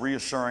is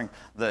reassuring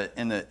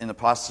in the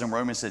passage in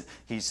Romans that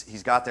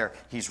he's got there.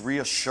 He's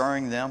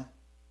reassuring them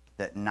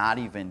that not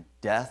even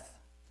death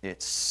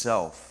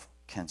itself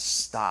can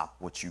stop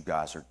what you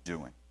guys are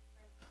doing.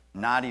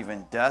 Not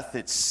even death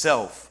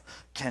itself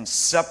can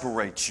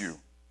separate you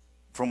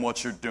from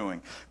what you're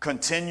doing.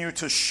 Continue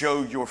to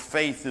show your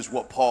faith is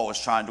what Paul is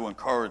trying to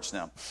encourage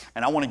them.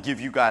 And I want to give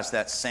you guys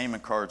that same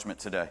encouragement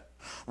today.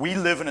 We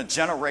live in a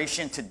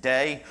generation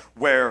today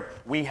where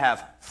we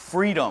have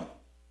freedom.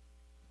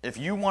 If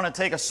you want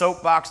to take a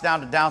soapbox down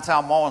to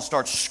downtown mall and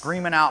start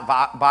screaming out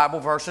Bible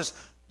verses,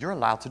 you're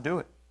allowed to do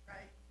it.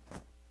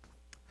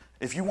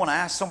 If you want to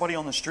ask somebody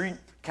on the street,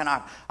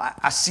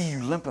 I see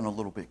you limping a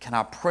little bit, can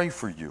I pray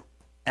for you?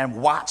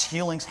 And watch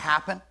healings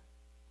happen,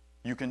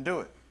 you can do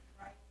it.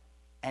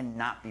 And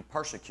not be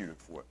persecuted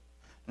for it.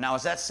 Now,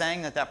 is that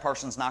saying that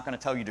person's not going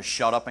to tell you to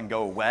shut up and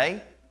go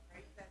away?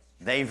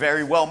 They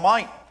very well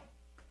might.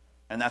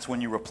 And that's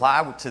when you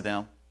reply to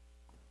them,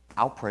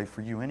 I'll pray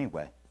for you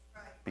anyway.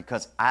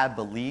 Because I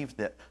believe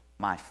that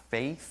my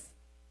faith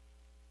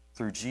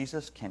through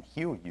Jesus can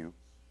heal you,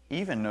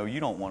 even though you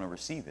don't want to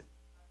receive it.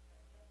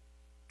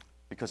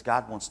 Because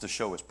God wants to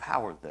show his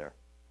power there.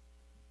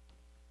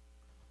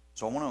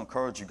 So I want to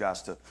encourage you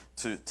guys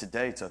to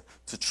today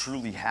to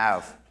truly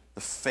have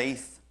the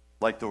faith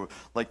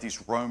like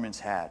these Romans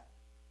had.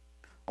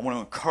 I want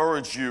to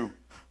encourage you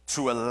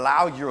to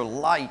allow your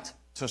light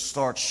to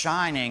start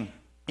shining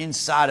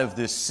inside of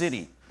this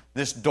city,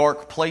 this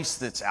dark place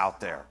that's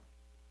out there.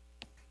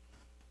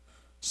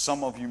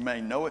 Some of you may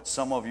know it,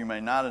 some of you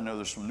may not. I know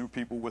there's some new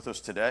people with us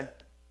today.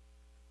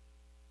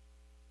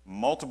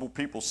 Multiple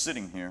people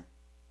sitting here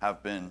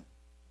have been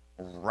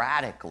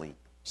radically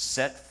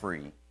set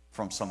free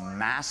from some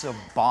massive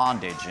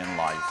bondage in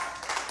life.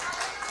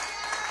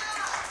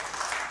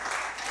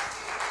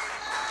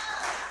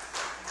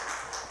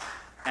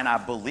 And I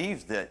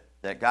believe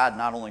that God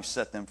not only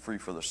set them free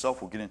for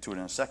themselves, we'll get into it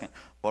in a second,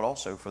 but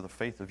also for the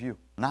faith of you.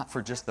 Not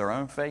for just their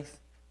own faith.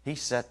 He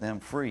set them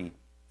free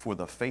for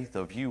the faith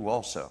of you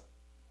also.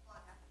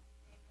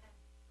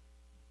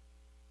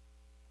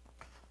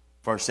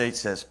 Verse 8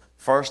 says,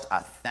 "First, I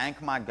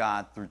thank my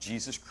God through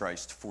Jesus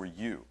Christ for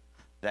you,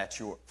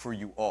 for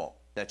you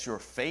all, that your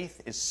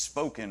faith is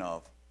spoken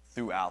of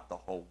throughout the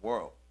whole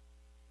world."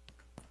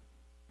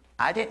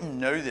 I didn't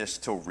know this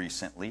till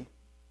recently.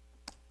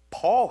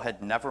 Paul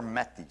had never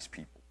met these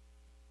people.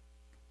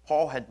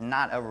 Paul had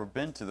not ever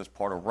been to this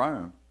part of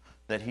Rome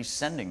that he's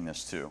sending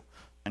this to.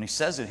 And he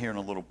says it here in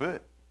a little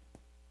bit.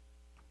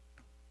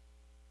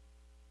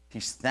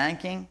 He's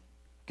thanking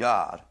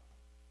God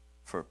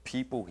for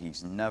people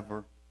he's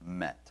never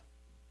met.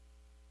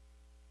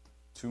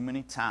 Too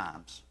many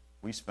times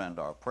we spend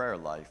our prayer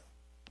life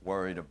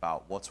worried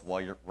about what's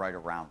right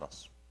around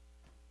us.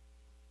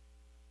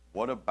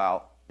 What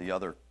about the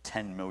other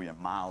 10 million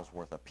miles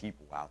worth of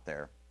people out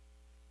there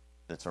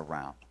that's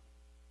around?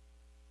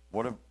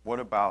 What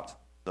about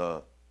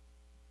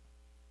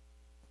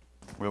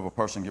we have a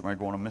person getting ready to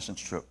go on a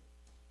missions trip.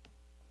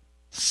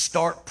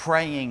 Start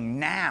praying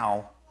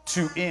now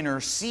to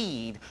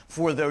intercede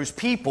for those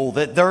people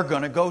that they're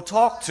going to go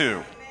talk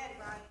to.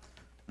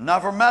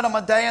 Never met them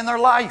a day in their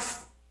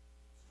life.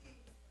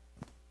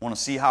 Want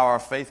to see how our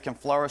faith can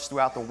flourish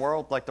throughout the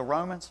world like the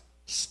Romans?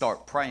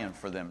 Start praying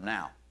for them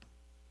now.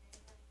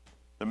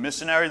 The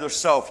missionary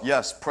themselves,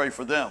 yes, pray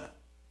for them.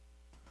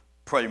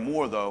 Pray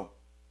more, though,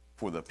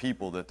 for the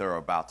people that they're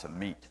about to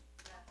meet.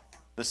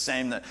 The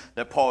same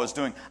that Paul is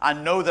doing. I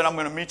know that I'm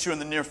going to meet you in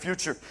the near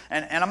future,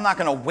 and I'm not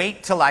going to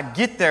wait till I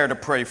get there to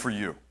pray for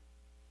you.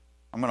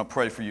 I'm going to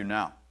pray for you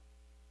now.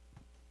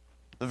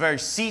 The very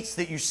seats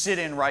that you sit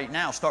in right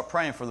now, start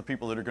praying for the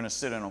people that are going to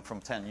sit in them from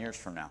 10 years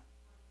from now.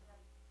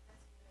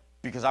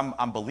 Because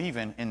I'm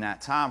believing in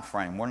that time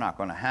frame, we're not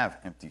going to have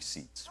empty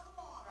seats.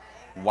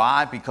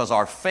 Why? Because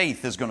our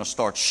faith is going to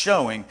start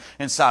showing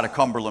inside of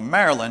Cumberland,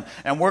 Maryland,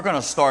 and we're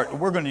going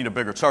to need a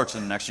bigger church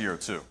in the next year or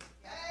two.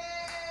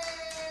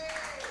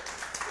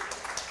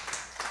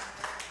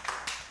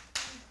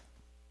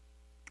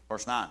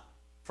 Verse 9,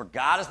 "For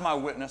God is my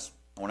witness,"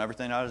 on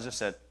everything that I just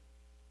said.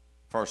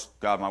 First,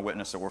 God my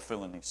witness that we're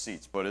filling these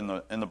seats, but in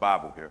the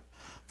Bible here.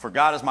 "For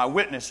God is my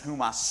witness,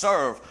 whom I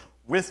serve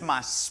with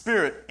my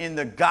spirit in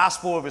the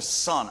gospel of his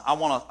Son." I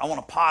want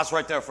to pause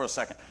right there for a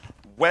second.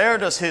 Where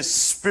does his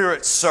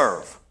spirit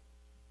serve?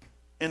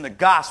 In the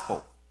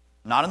gospel,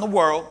 not in the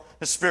world.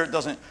 His spirit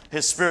doesn't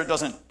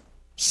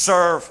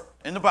serve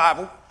in the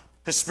Bible.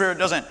 His spirit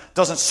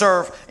doesn't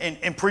serve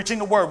in preaching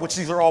the word, which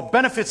these are all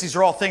benefits, these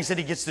are all things that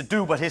he gets to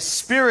do, but his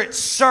spirit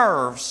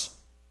serves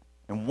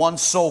in one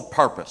sole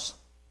purpose: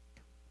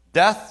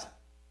 death,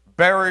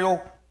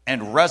 burial,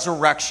 and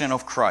resurrection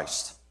of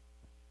Christ.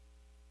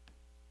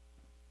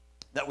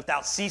 "That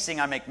without ceasing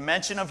I make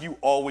mention of you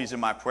always in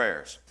my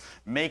prayers,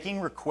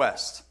 making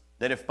request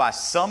that if by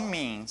some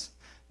means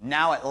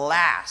now at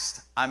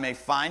last I may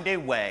find a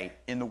way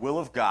in the will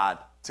of God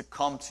to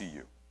come to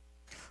you."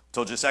 I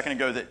told you a second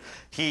ago that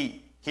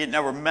he had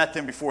never met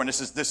them before, and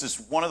this is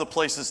one of the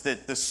places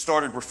that this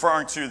started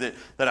referring to,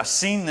 that I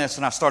seen this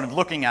and I started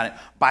looking at it.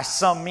 By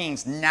some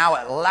means, now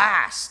at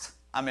last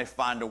I may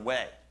find a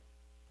way.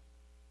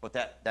 But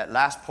that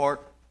last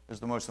part is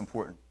the most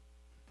important.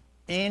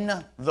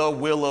 In the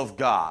will of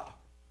God.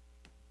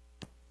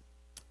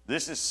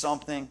 This is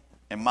something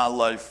in my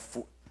life,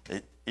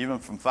 even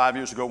from 5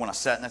 years ago when I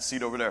sat in that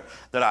seat over there,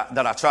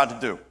 that I tried to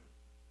do.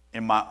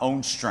 In my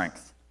own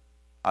strength,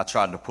 I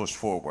tried to push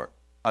forward.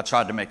 I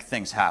tried to make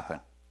things happen.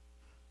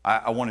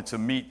 I wanted to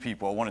meet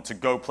people. I wanted to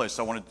go places.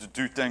 I wanted to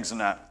do things in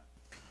that.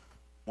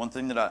 One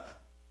thing that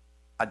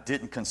I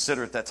didn't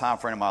consider at that time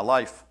frame in my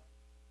life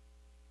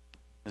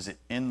is it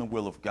in the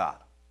will of God.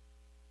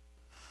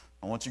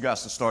 I want you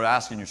guys to start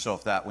asking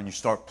yourself that when you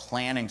start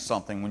planning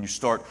something, when you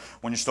start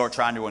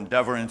trying to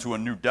endeavor into a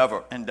new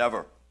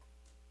endeavor.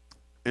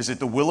 Is it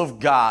the will of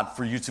God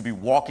for you to be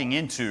walking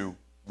into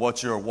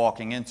what you're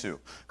walking into?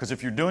 Because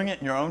if you're doing it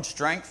in your own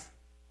strength,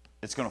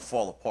 it's going to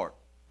fall apart.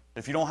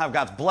 If you don't have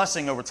God's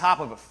blessing over top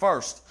of it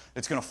first,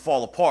 it's going to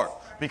fall apart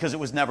because it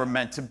was never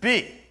meant to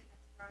be.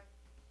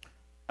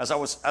 As I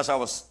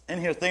was in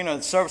here thinking of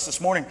the service this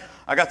morning,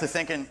 I got to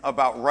thinking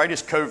about right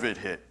as COVID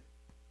hit.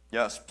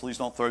 Yes, please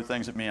don't throw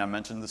things at me. I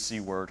mentioned the C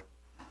word.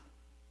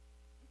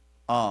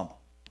 But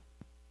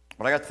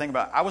I got to think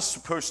about, I was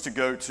supposed to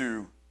go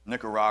to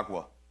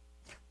Nicaragua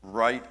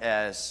right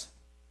as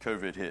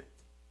COVID hit.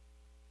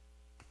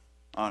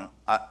 I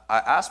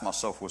asked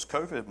myself, was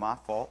COVID my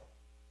fault?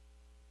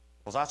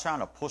 Was I trying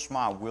to push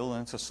my will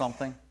into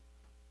something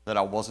that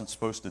I wasn't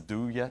supposed to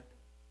do yet?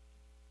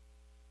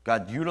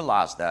 God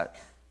utilized that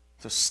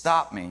to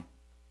stop me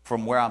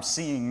from where I'm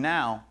seeing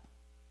now.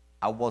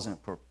 I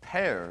wasn't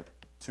prepared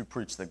to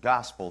preach the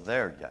gospel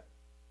there yet.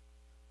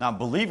 Now,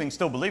 I'm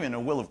still believing in the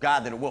will of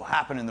God that it will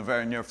happen in the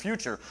very near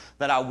future,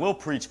 that I will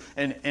preach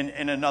in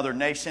another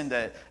nation,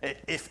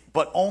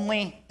 but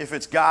only if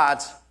it's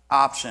God's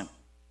option.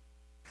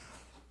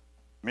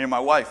 Me and my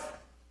wife,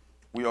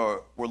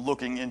 we're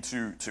looking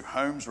into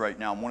homes right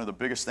now, and one of the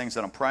biggest things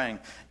that I'm praying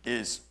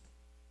is,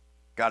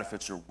 God, if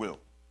it's your will,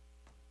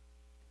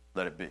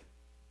 let it be.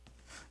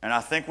 And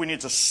I think we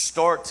need to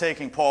start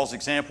taking Paul's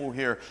example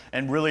here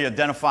and really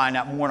identifying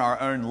that more in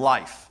our own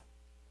life.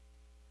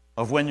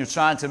 Of when you're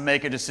trying to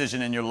make a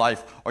decision in your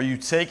life, are you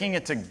taking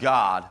it to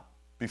God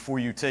before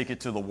you take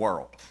it to the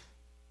world?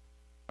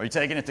 Are you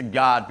taking it to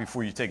God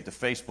before you take it to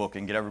Facebook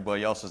and get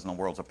everybody else's in the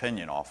world's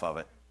opinion off of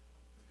it?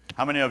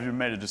 How many of you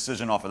made a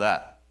decision off of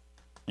that?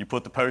 You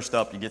put the post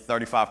up, you get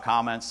 35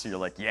 comments, so you're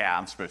like, yeah,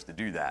 I'm supposed to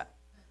do that.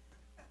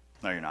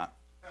 No, you're not.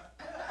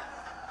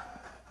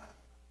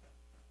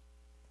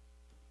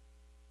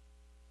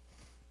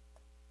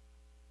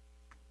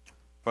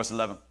 Verse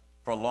 11,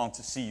 for I long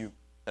to see you,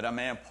 that I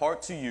may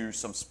impart to you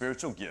some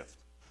spiritual gift,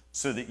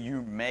 so that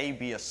you may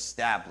be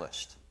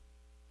established.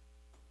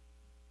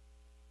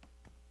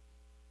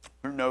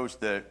 Who knows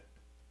that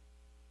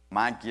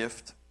my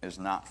gift is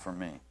not for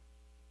me?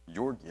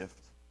 Your gift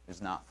is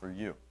not for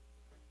you.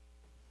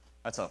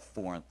 That's a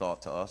foreign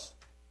thought to us.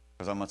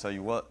 Because I'm going to tell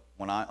you what,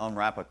 when I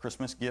unwrap a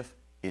Christmas gift,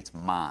 it's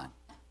mine.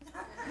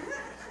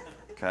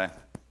 Okay?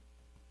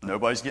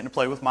 Nobody's getting to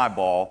play with my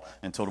ball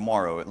until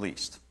tomorrow at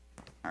least.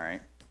 All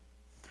right?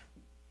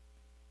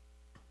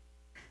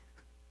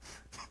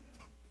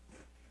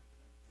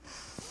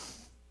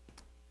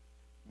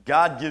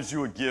 God gives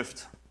you a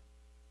gift,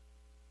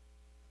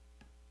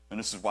 and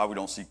this is why we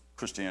don't see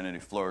Christianity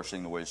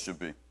flourishing the way it should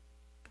be.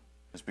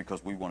 It's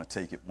because we want to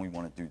take it and we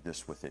want to do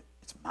this with it.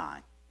 It's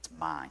mine. It's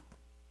mine.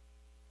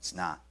 It's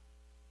not.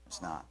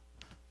 It's not.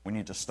 We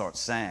need to start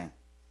saying,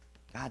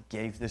 God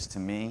gave this to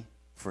me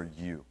for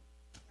you.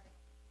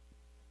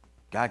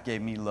 God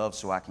gave me love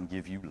so I can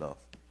give you love.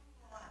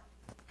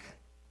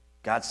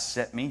 God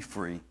set me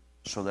free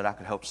so that I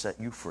could help set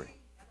you free.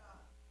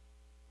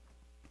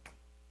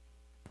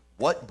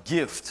 What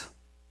gift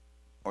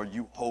are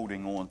you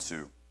holding on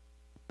to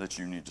that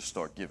you need to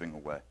start giving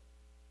away?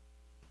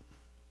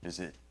 Is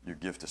it your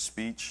gift of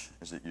speech?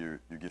 Is it your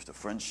gift of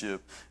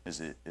friendship? Is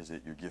it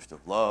your gift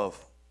of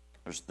love?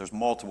 There's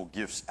multiple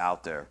gifts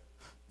out there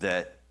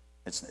that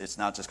it's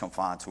not just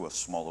confined to a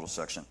small little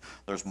section.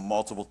 There's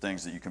multiple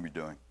things that you can be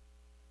doing.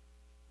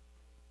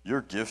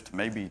 Your gift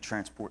may be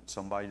transporting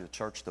somebody to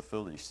church to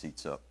fill these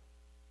seats up.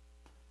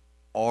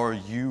 Are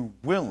you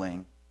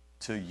willing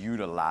to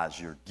utilize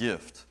your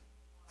gift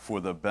for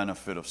the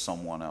benefit of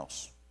someone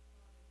else?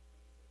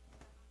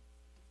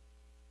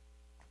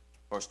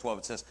 Verse 12,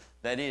 it says,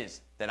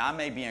 that I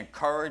may be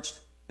encouraged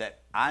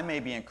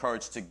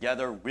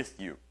together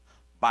with you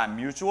by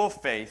mutual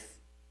faith,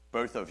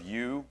 both of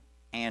you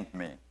and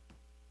me.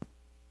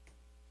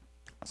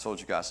 I told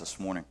you guys this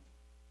morning,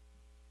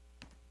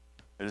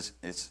 it's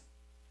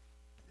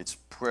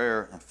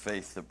prayer and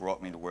faith that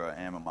brought me to where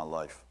I am in my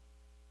life.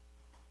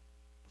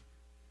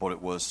 But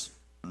it was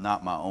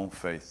not my own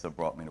faith that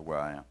brought me to where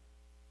I am.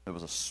 It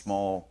was a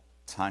small,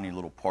 tiny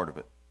little part of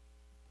it.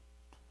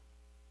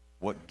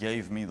 What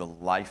gave me the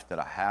life that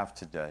I have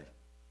today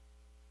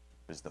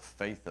is the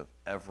faith of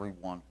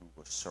everyone who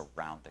was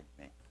surrounding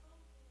me.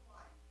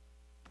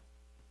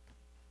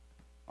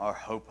 Our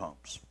hope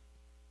homes.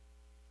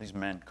 These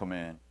men come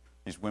in,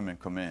 these women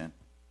come in,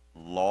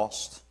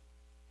 lost,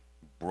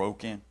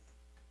 broken,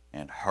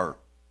 and hurt.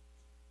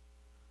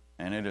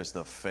 And it is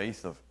the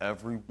faith of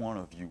every one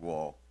of you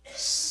all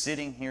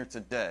sitting here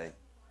today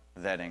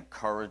that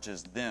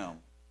encourages them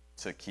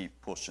to keep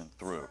pushing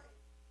through.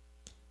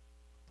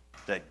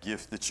 That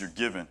gift that you're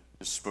given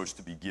is supposed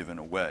to be given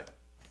away.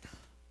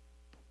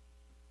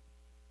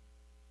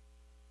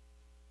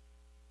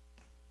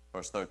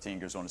 Verse 13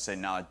 goes on to say,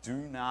 now I do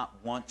not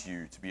want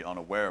you to be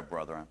unaware,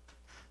 brethren,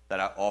 that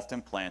I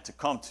often plan to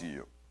come to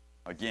you.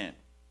 Again,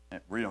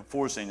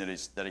 reinforcing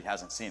that he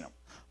hasn't seen them.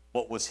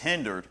 But was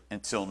hindered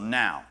until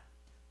now,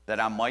 that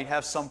I might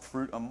have some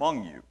fruit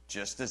among you,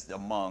 just as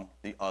among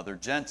the other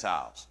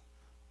Gentiles.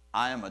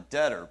 I am a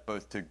debtor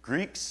both to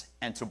Greeks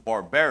and to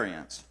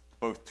barbarians,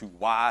 both to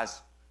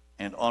wise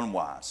and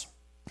unwise.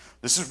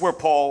 This is where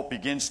Paul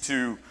begins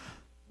to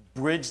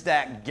bridge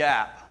that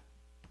gap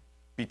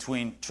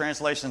between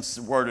translations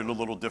worded a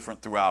little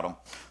different throughout them.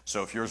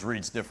 So if yours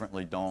reads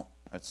differently, don't.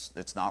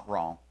 It's not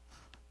wrong.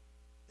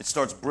 It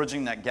starts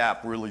bridging that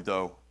gap really,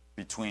 though,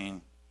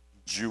 between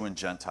Jew and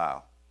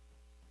Gentile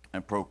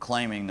and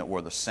proclaiming that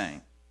we're the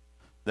same,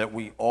 that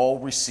we all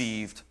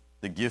received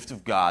the gift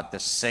of God the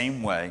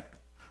same way.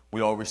 We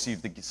all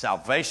received the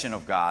salvation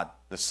of God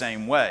the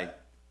same way,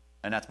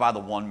 and that's by the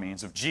one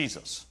means of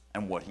Jesus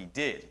and what he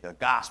did, the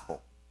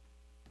gospel.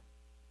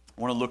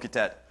 I want to look at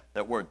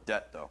that word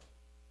debt, though.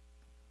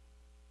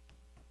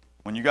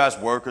 When you guys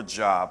work a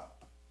job,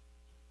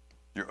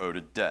 you're owed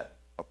a debt,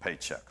 a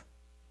paycheck.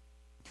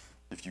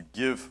 If you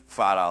give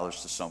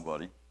 $5 to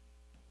somebody,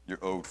 you're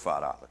owed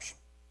 $5.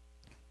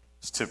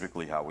 It's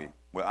typically how we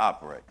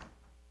operate.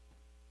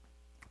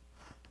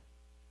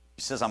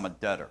 He says, I'm a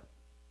debtor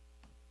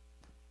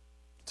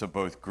to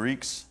both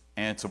Greeks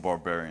and to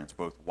barbarians,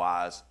 both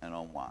wise and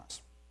unwise.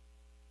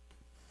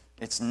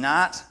 It's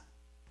not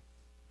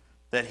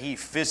that he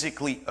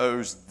physically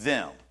owes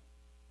them.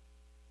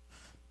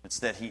 It's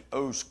that he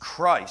owes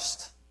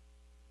Christ,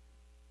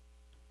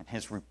 and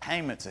his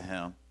repayment to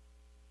him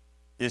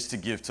is to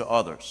give to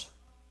others,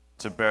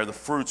 to bear the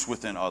fruits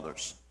within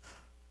others.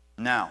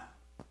 Now,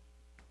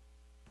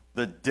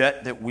 the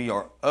debt that we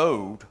are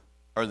owed,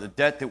 or the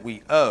debt that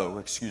we owe,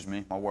 excuse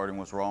me, my wording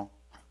was wrong.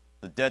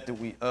 The debt that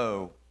we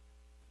owe,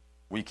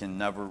 we can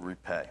never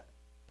repay.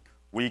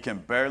 We can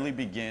barely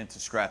begin to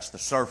scratch the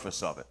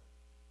surface of it.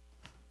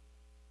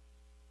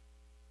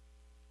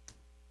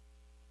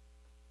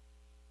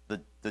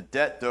 The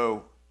debt,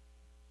 though,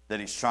 that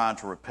he's trying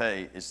to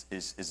repay is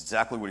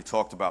exactly what he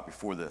talked about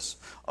before this,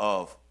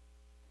 of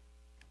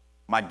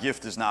my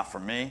gift is not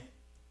for me.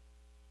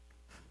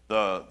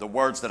 The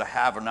words that I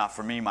have are not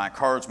for me. My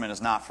encouragement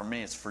is not for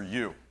me. It's for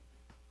you.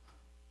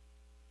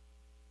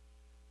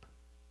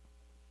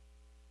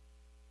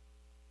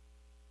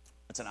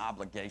 It's an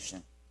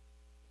obligation.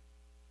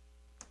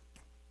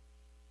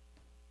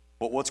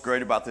 But what's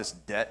great about this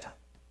debt,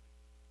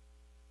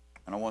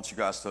 and I want you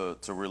guys to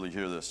really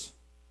hear this,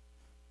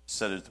 I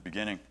said it at the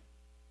beginning,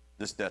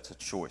 this debt's a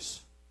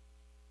choice.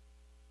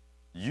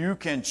 You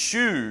can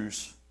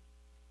choose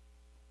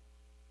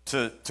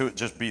to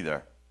just be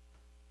there.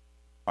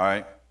 All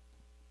right?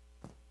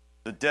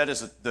 The debt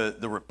is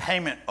the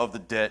repayment of the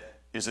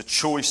debt is a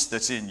choice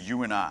that's in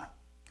you and I,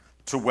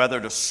 to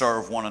whether to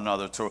serve one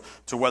another,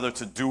 to whether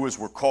to do as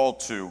we're called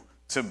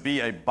to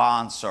be a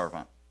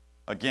bondservant.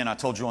 Again, I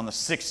told you on the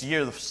 6th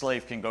year the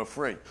slave can go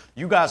free.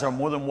 You guys are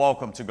more than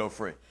welcome to go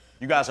free.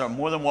 You guys are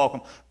more than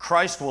welcome.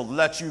 Christ will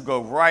let you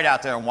go right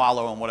out there and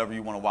wallow in whatever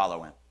you want to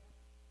wallow in.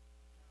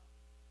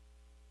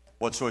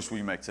 What choice will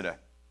you make today?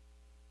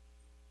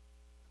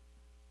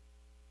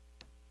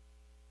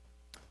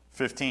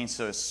 15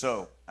 says,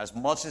 so, as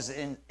much as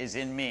is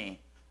in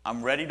me,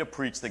 I'm ready to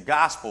preach the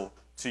gospel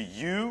to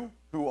you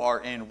who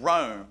are in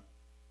Rome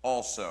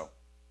also.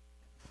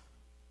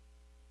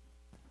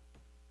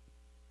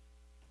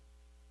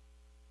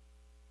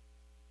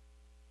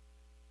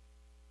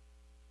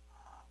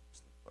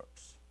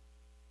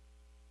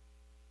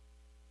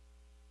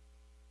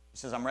 He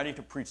says, I'm ready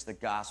to preach the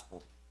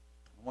gospel.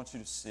 I want you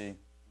to see,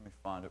 let me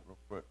find it real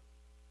quick.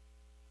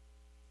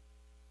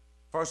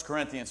 1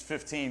 Corinthians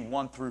 15,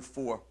 1 through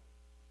 4. It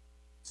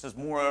says,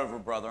 moreover,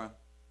 brethren,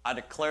 I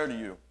declare to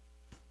you,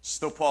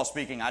 still Paul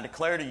speaking, I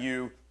declare to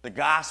you the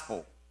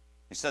gospel.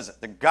 He says,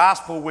 the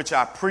gospel which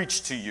I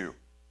preached to you,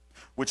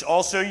 which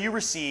also you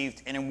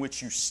received and in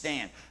which you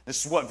stand.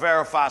 This is what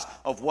verifies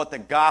of what the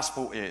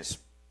gospel is,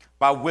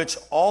 by which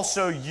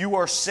also you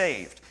are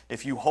saved,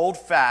 if you hold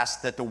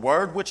fast that the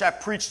word which I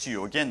preached to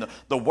you, again,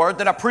 the word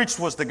that I preached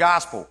was the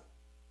gospel,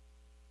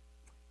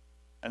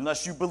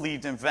 unless you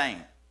believed in vain.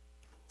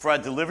 For I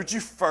delivered you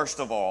first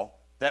of all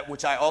that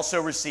which I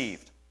also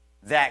received,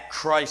 that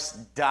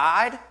Christ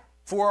died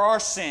for our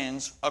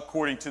sins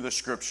according to the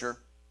Scripture,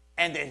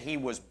 and that he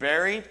was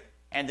buried,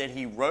 and that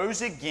he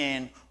rose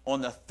again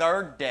on the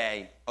 3rd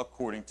day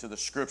according to the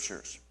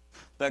Scriptures.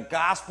 The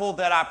gospel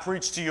that I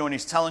preached to you, and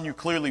he's telling you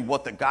clearly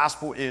what the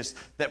gospel is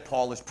that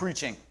Paul is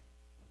preaching.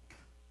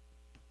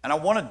 And I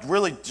want to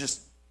really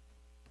just,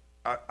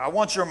 I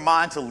want your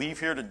mind to leave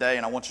here today,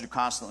 and I want you to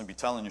constantly be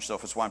telling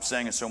yourself, that's why I'm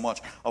saying it so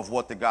much, of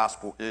what the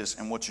gospel is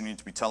and what you need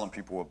to be telling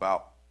people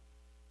about.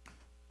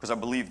 Because I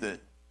believe that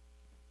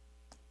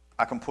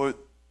I can put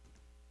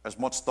as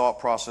much thought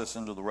process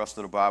into the rest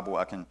of the Bible.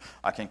 I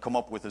can come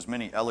up with as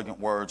many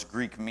elegant words,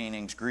 Greek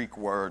meanings, Greek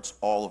words,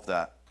 all of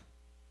that.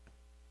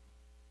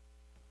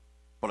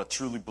 But I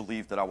truly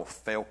believe that I will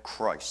fail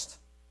Christ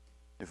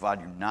if I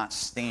do not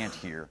stand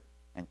here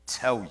and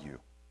tell you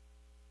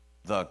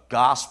the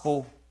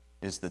gospel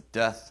is the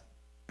death,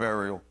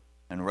 burial,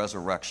 and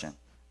resurrection.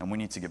 And we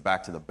need to get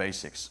back to the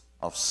basics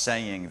of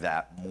saying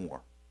that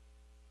more.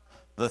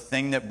 The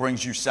thing that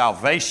brings you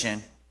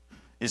salvation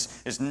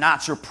is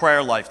not your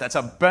prayer life. That's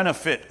a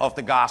benefit of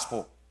the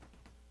gospel.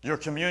 Your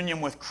communion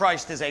with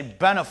Christ is a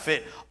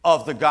benefit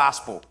of the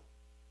gospel.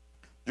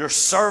 Your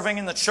serving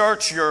in the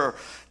church, your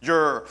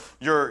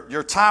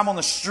time on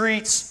the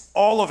streets,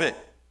 all of it.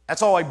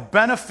 That's all a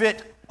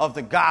benefit of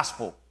the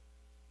gospel.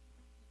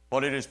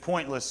 But it is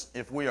pointless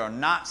if we are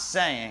not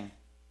saying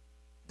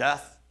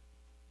death,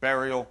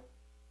 burial,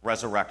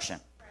 resurrection.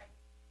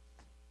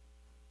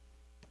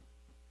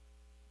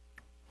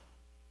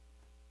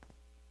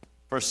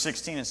 Verse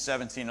 16 and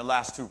 17, the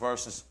last two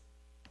verses,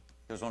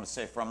 goes on to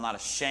say, for I'm not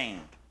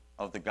ashamed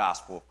of the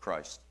gospel of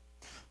Christ.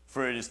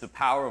 For it is the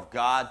power of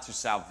God to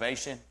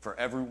salvation for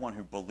everyone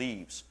who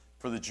believes,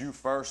 for the Jew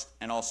first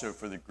and also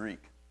for the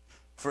Greek.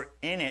 For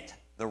in it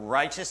the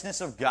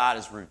righteousness of God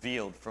is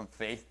revealed from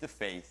faith to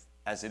faith,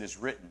 as it is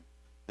written,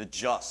 the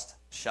just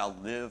shall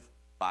live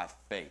by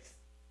faith.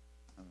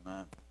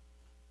 Amen.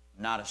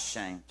 Not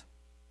ashamed.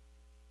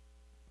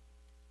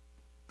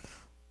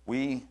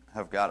 We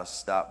have got to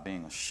stop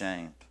being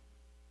ashamed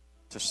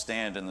to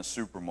stand in the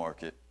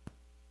supermarket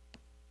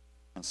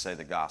and and say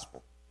the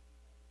gospel.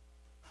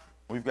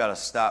 We've got to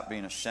stop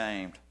being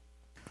ashamed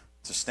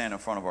to stand in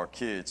front of our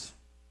kids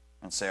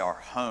and say our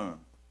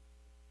home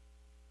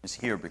is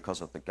here because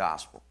of the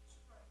gospel.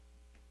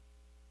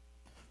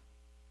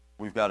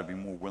 We've got to be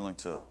more willing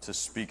to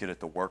speak it at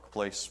the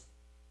workplace,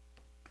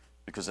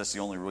 because that's the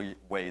only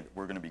way that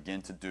we're going to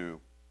begin to do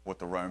what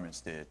the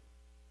Romans did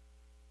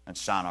and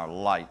shine our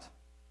light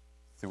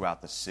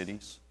throughout the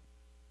cities,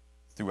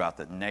 throughout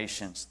the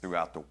nations,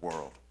 throughout the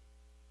world.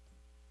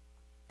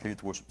 Can you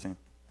get the worship team?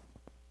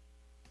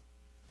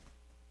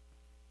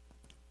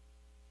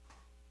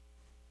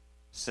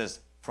 It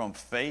says, from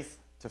faith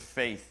to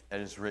faith, it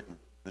is written,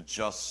 the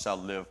just shall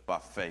live by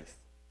faith.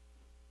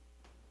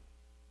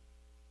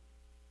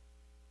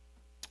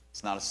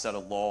 It's not a set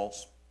of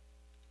laws.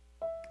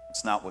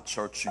 It's not what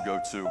church you go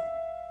to.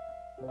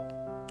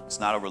 It's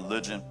not a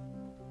religion.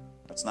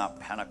 It's not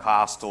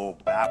Pentecostal,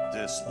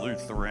 Baptist,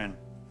 Lutheran,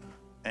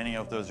 any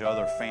of those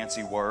other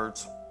fancy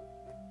words.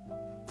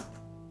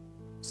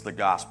 It's the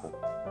gospel.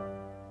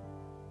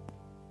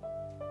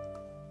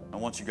 I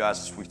want you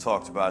guys, as we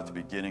talked about at the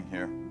beginning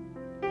here,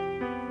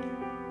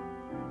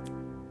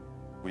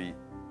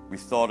 we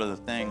thought of the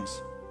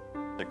things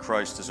that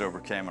Christ has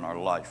overcome in our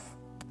life.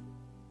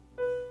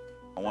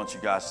 I want you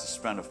guys to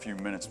spend a few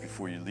minutes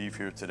before you leave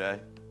here today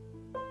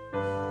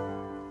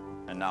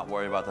and not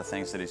worry about the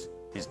things that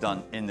he's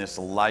done in this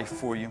life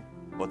for you,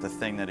 but the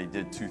thing that he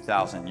did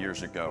 2,000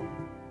 years ago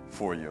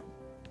for you.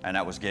 And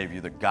that was gave you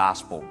the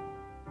gospel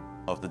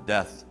of the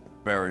death,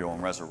 burial,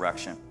 and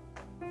resurrection.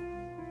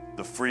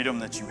 The freedom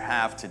that you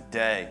have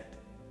today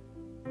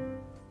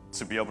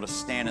to be able to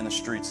stand in the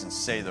streets and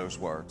say those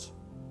words.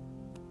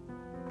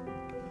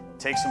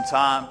 Take some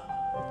time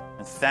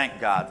and thank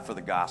God for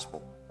the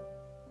gospel.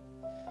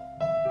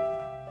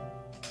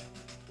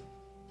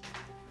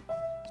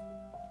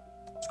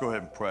 Let's go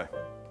ahead and pray.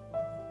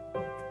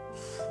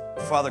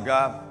 Father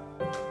God,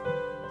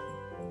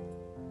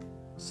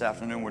 this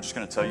afternoon we're just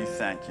going to tell you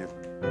thank you.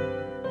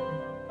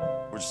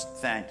 We're just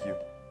thank you.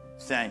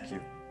 Thank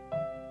you.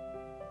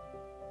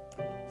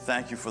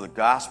 Thank you for the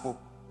gospel.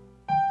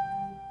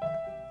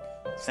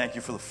 Thank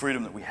you for the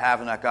freedom that we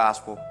have in that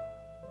gospel.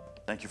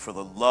 Thank you for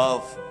the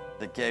love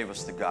that gave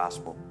us the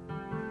gospel.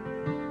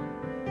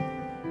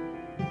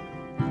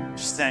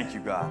 Just thank you,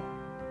 God.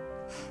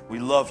 We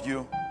love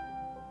you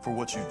for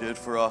what you did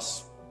for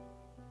us.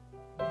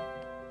 We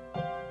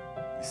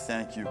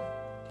thank you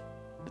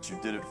that you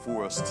did it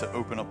for us to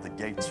open up the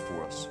gates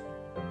for us.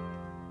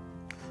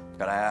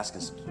 God, I ask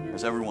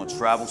as everyone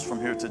travels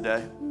from here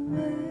today,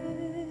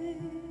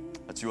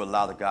 that you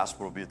allow the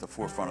gospel to be at the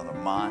forefront of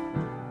their mind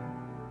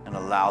and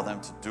allow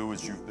them to do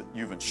as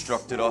you've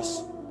instructed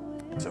us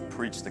and to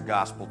preach the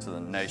gospel to the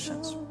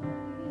nations.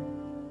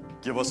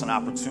 Give us an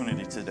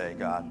opportunity today,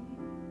 God,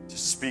 to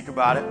speak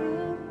about it.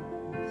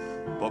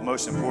 But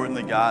most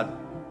importantly, God,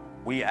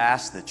 we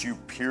ask that you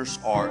pierce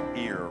our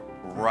ear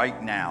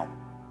right now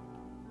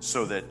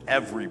so that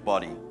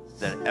everybody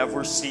that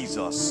ever sees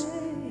us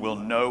will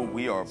know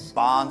we are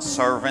bond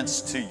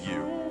servants to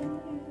you,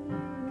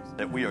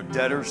 that we are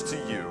debtors to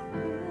you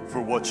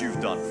for what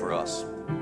you've done for us.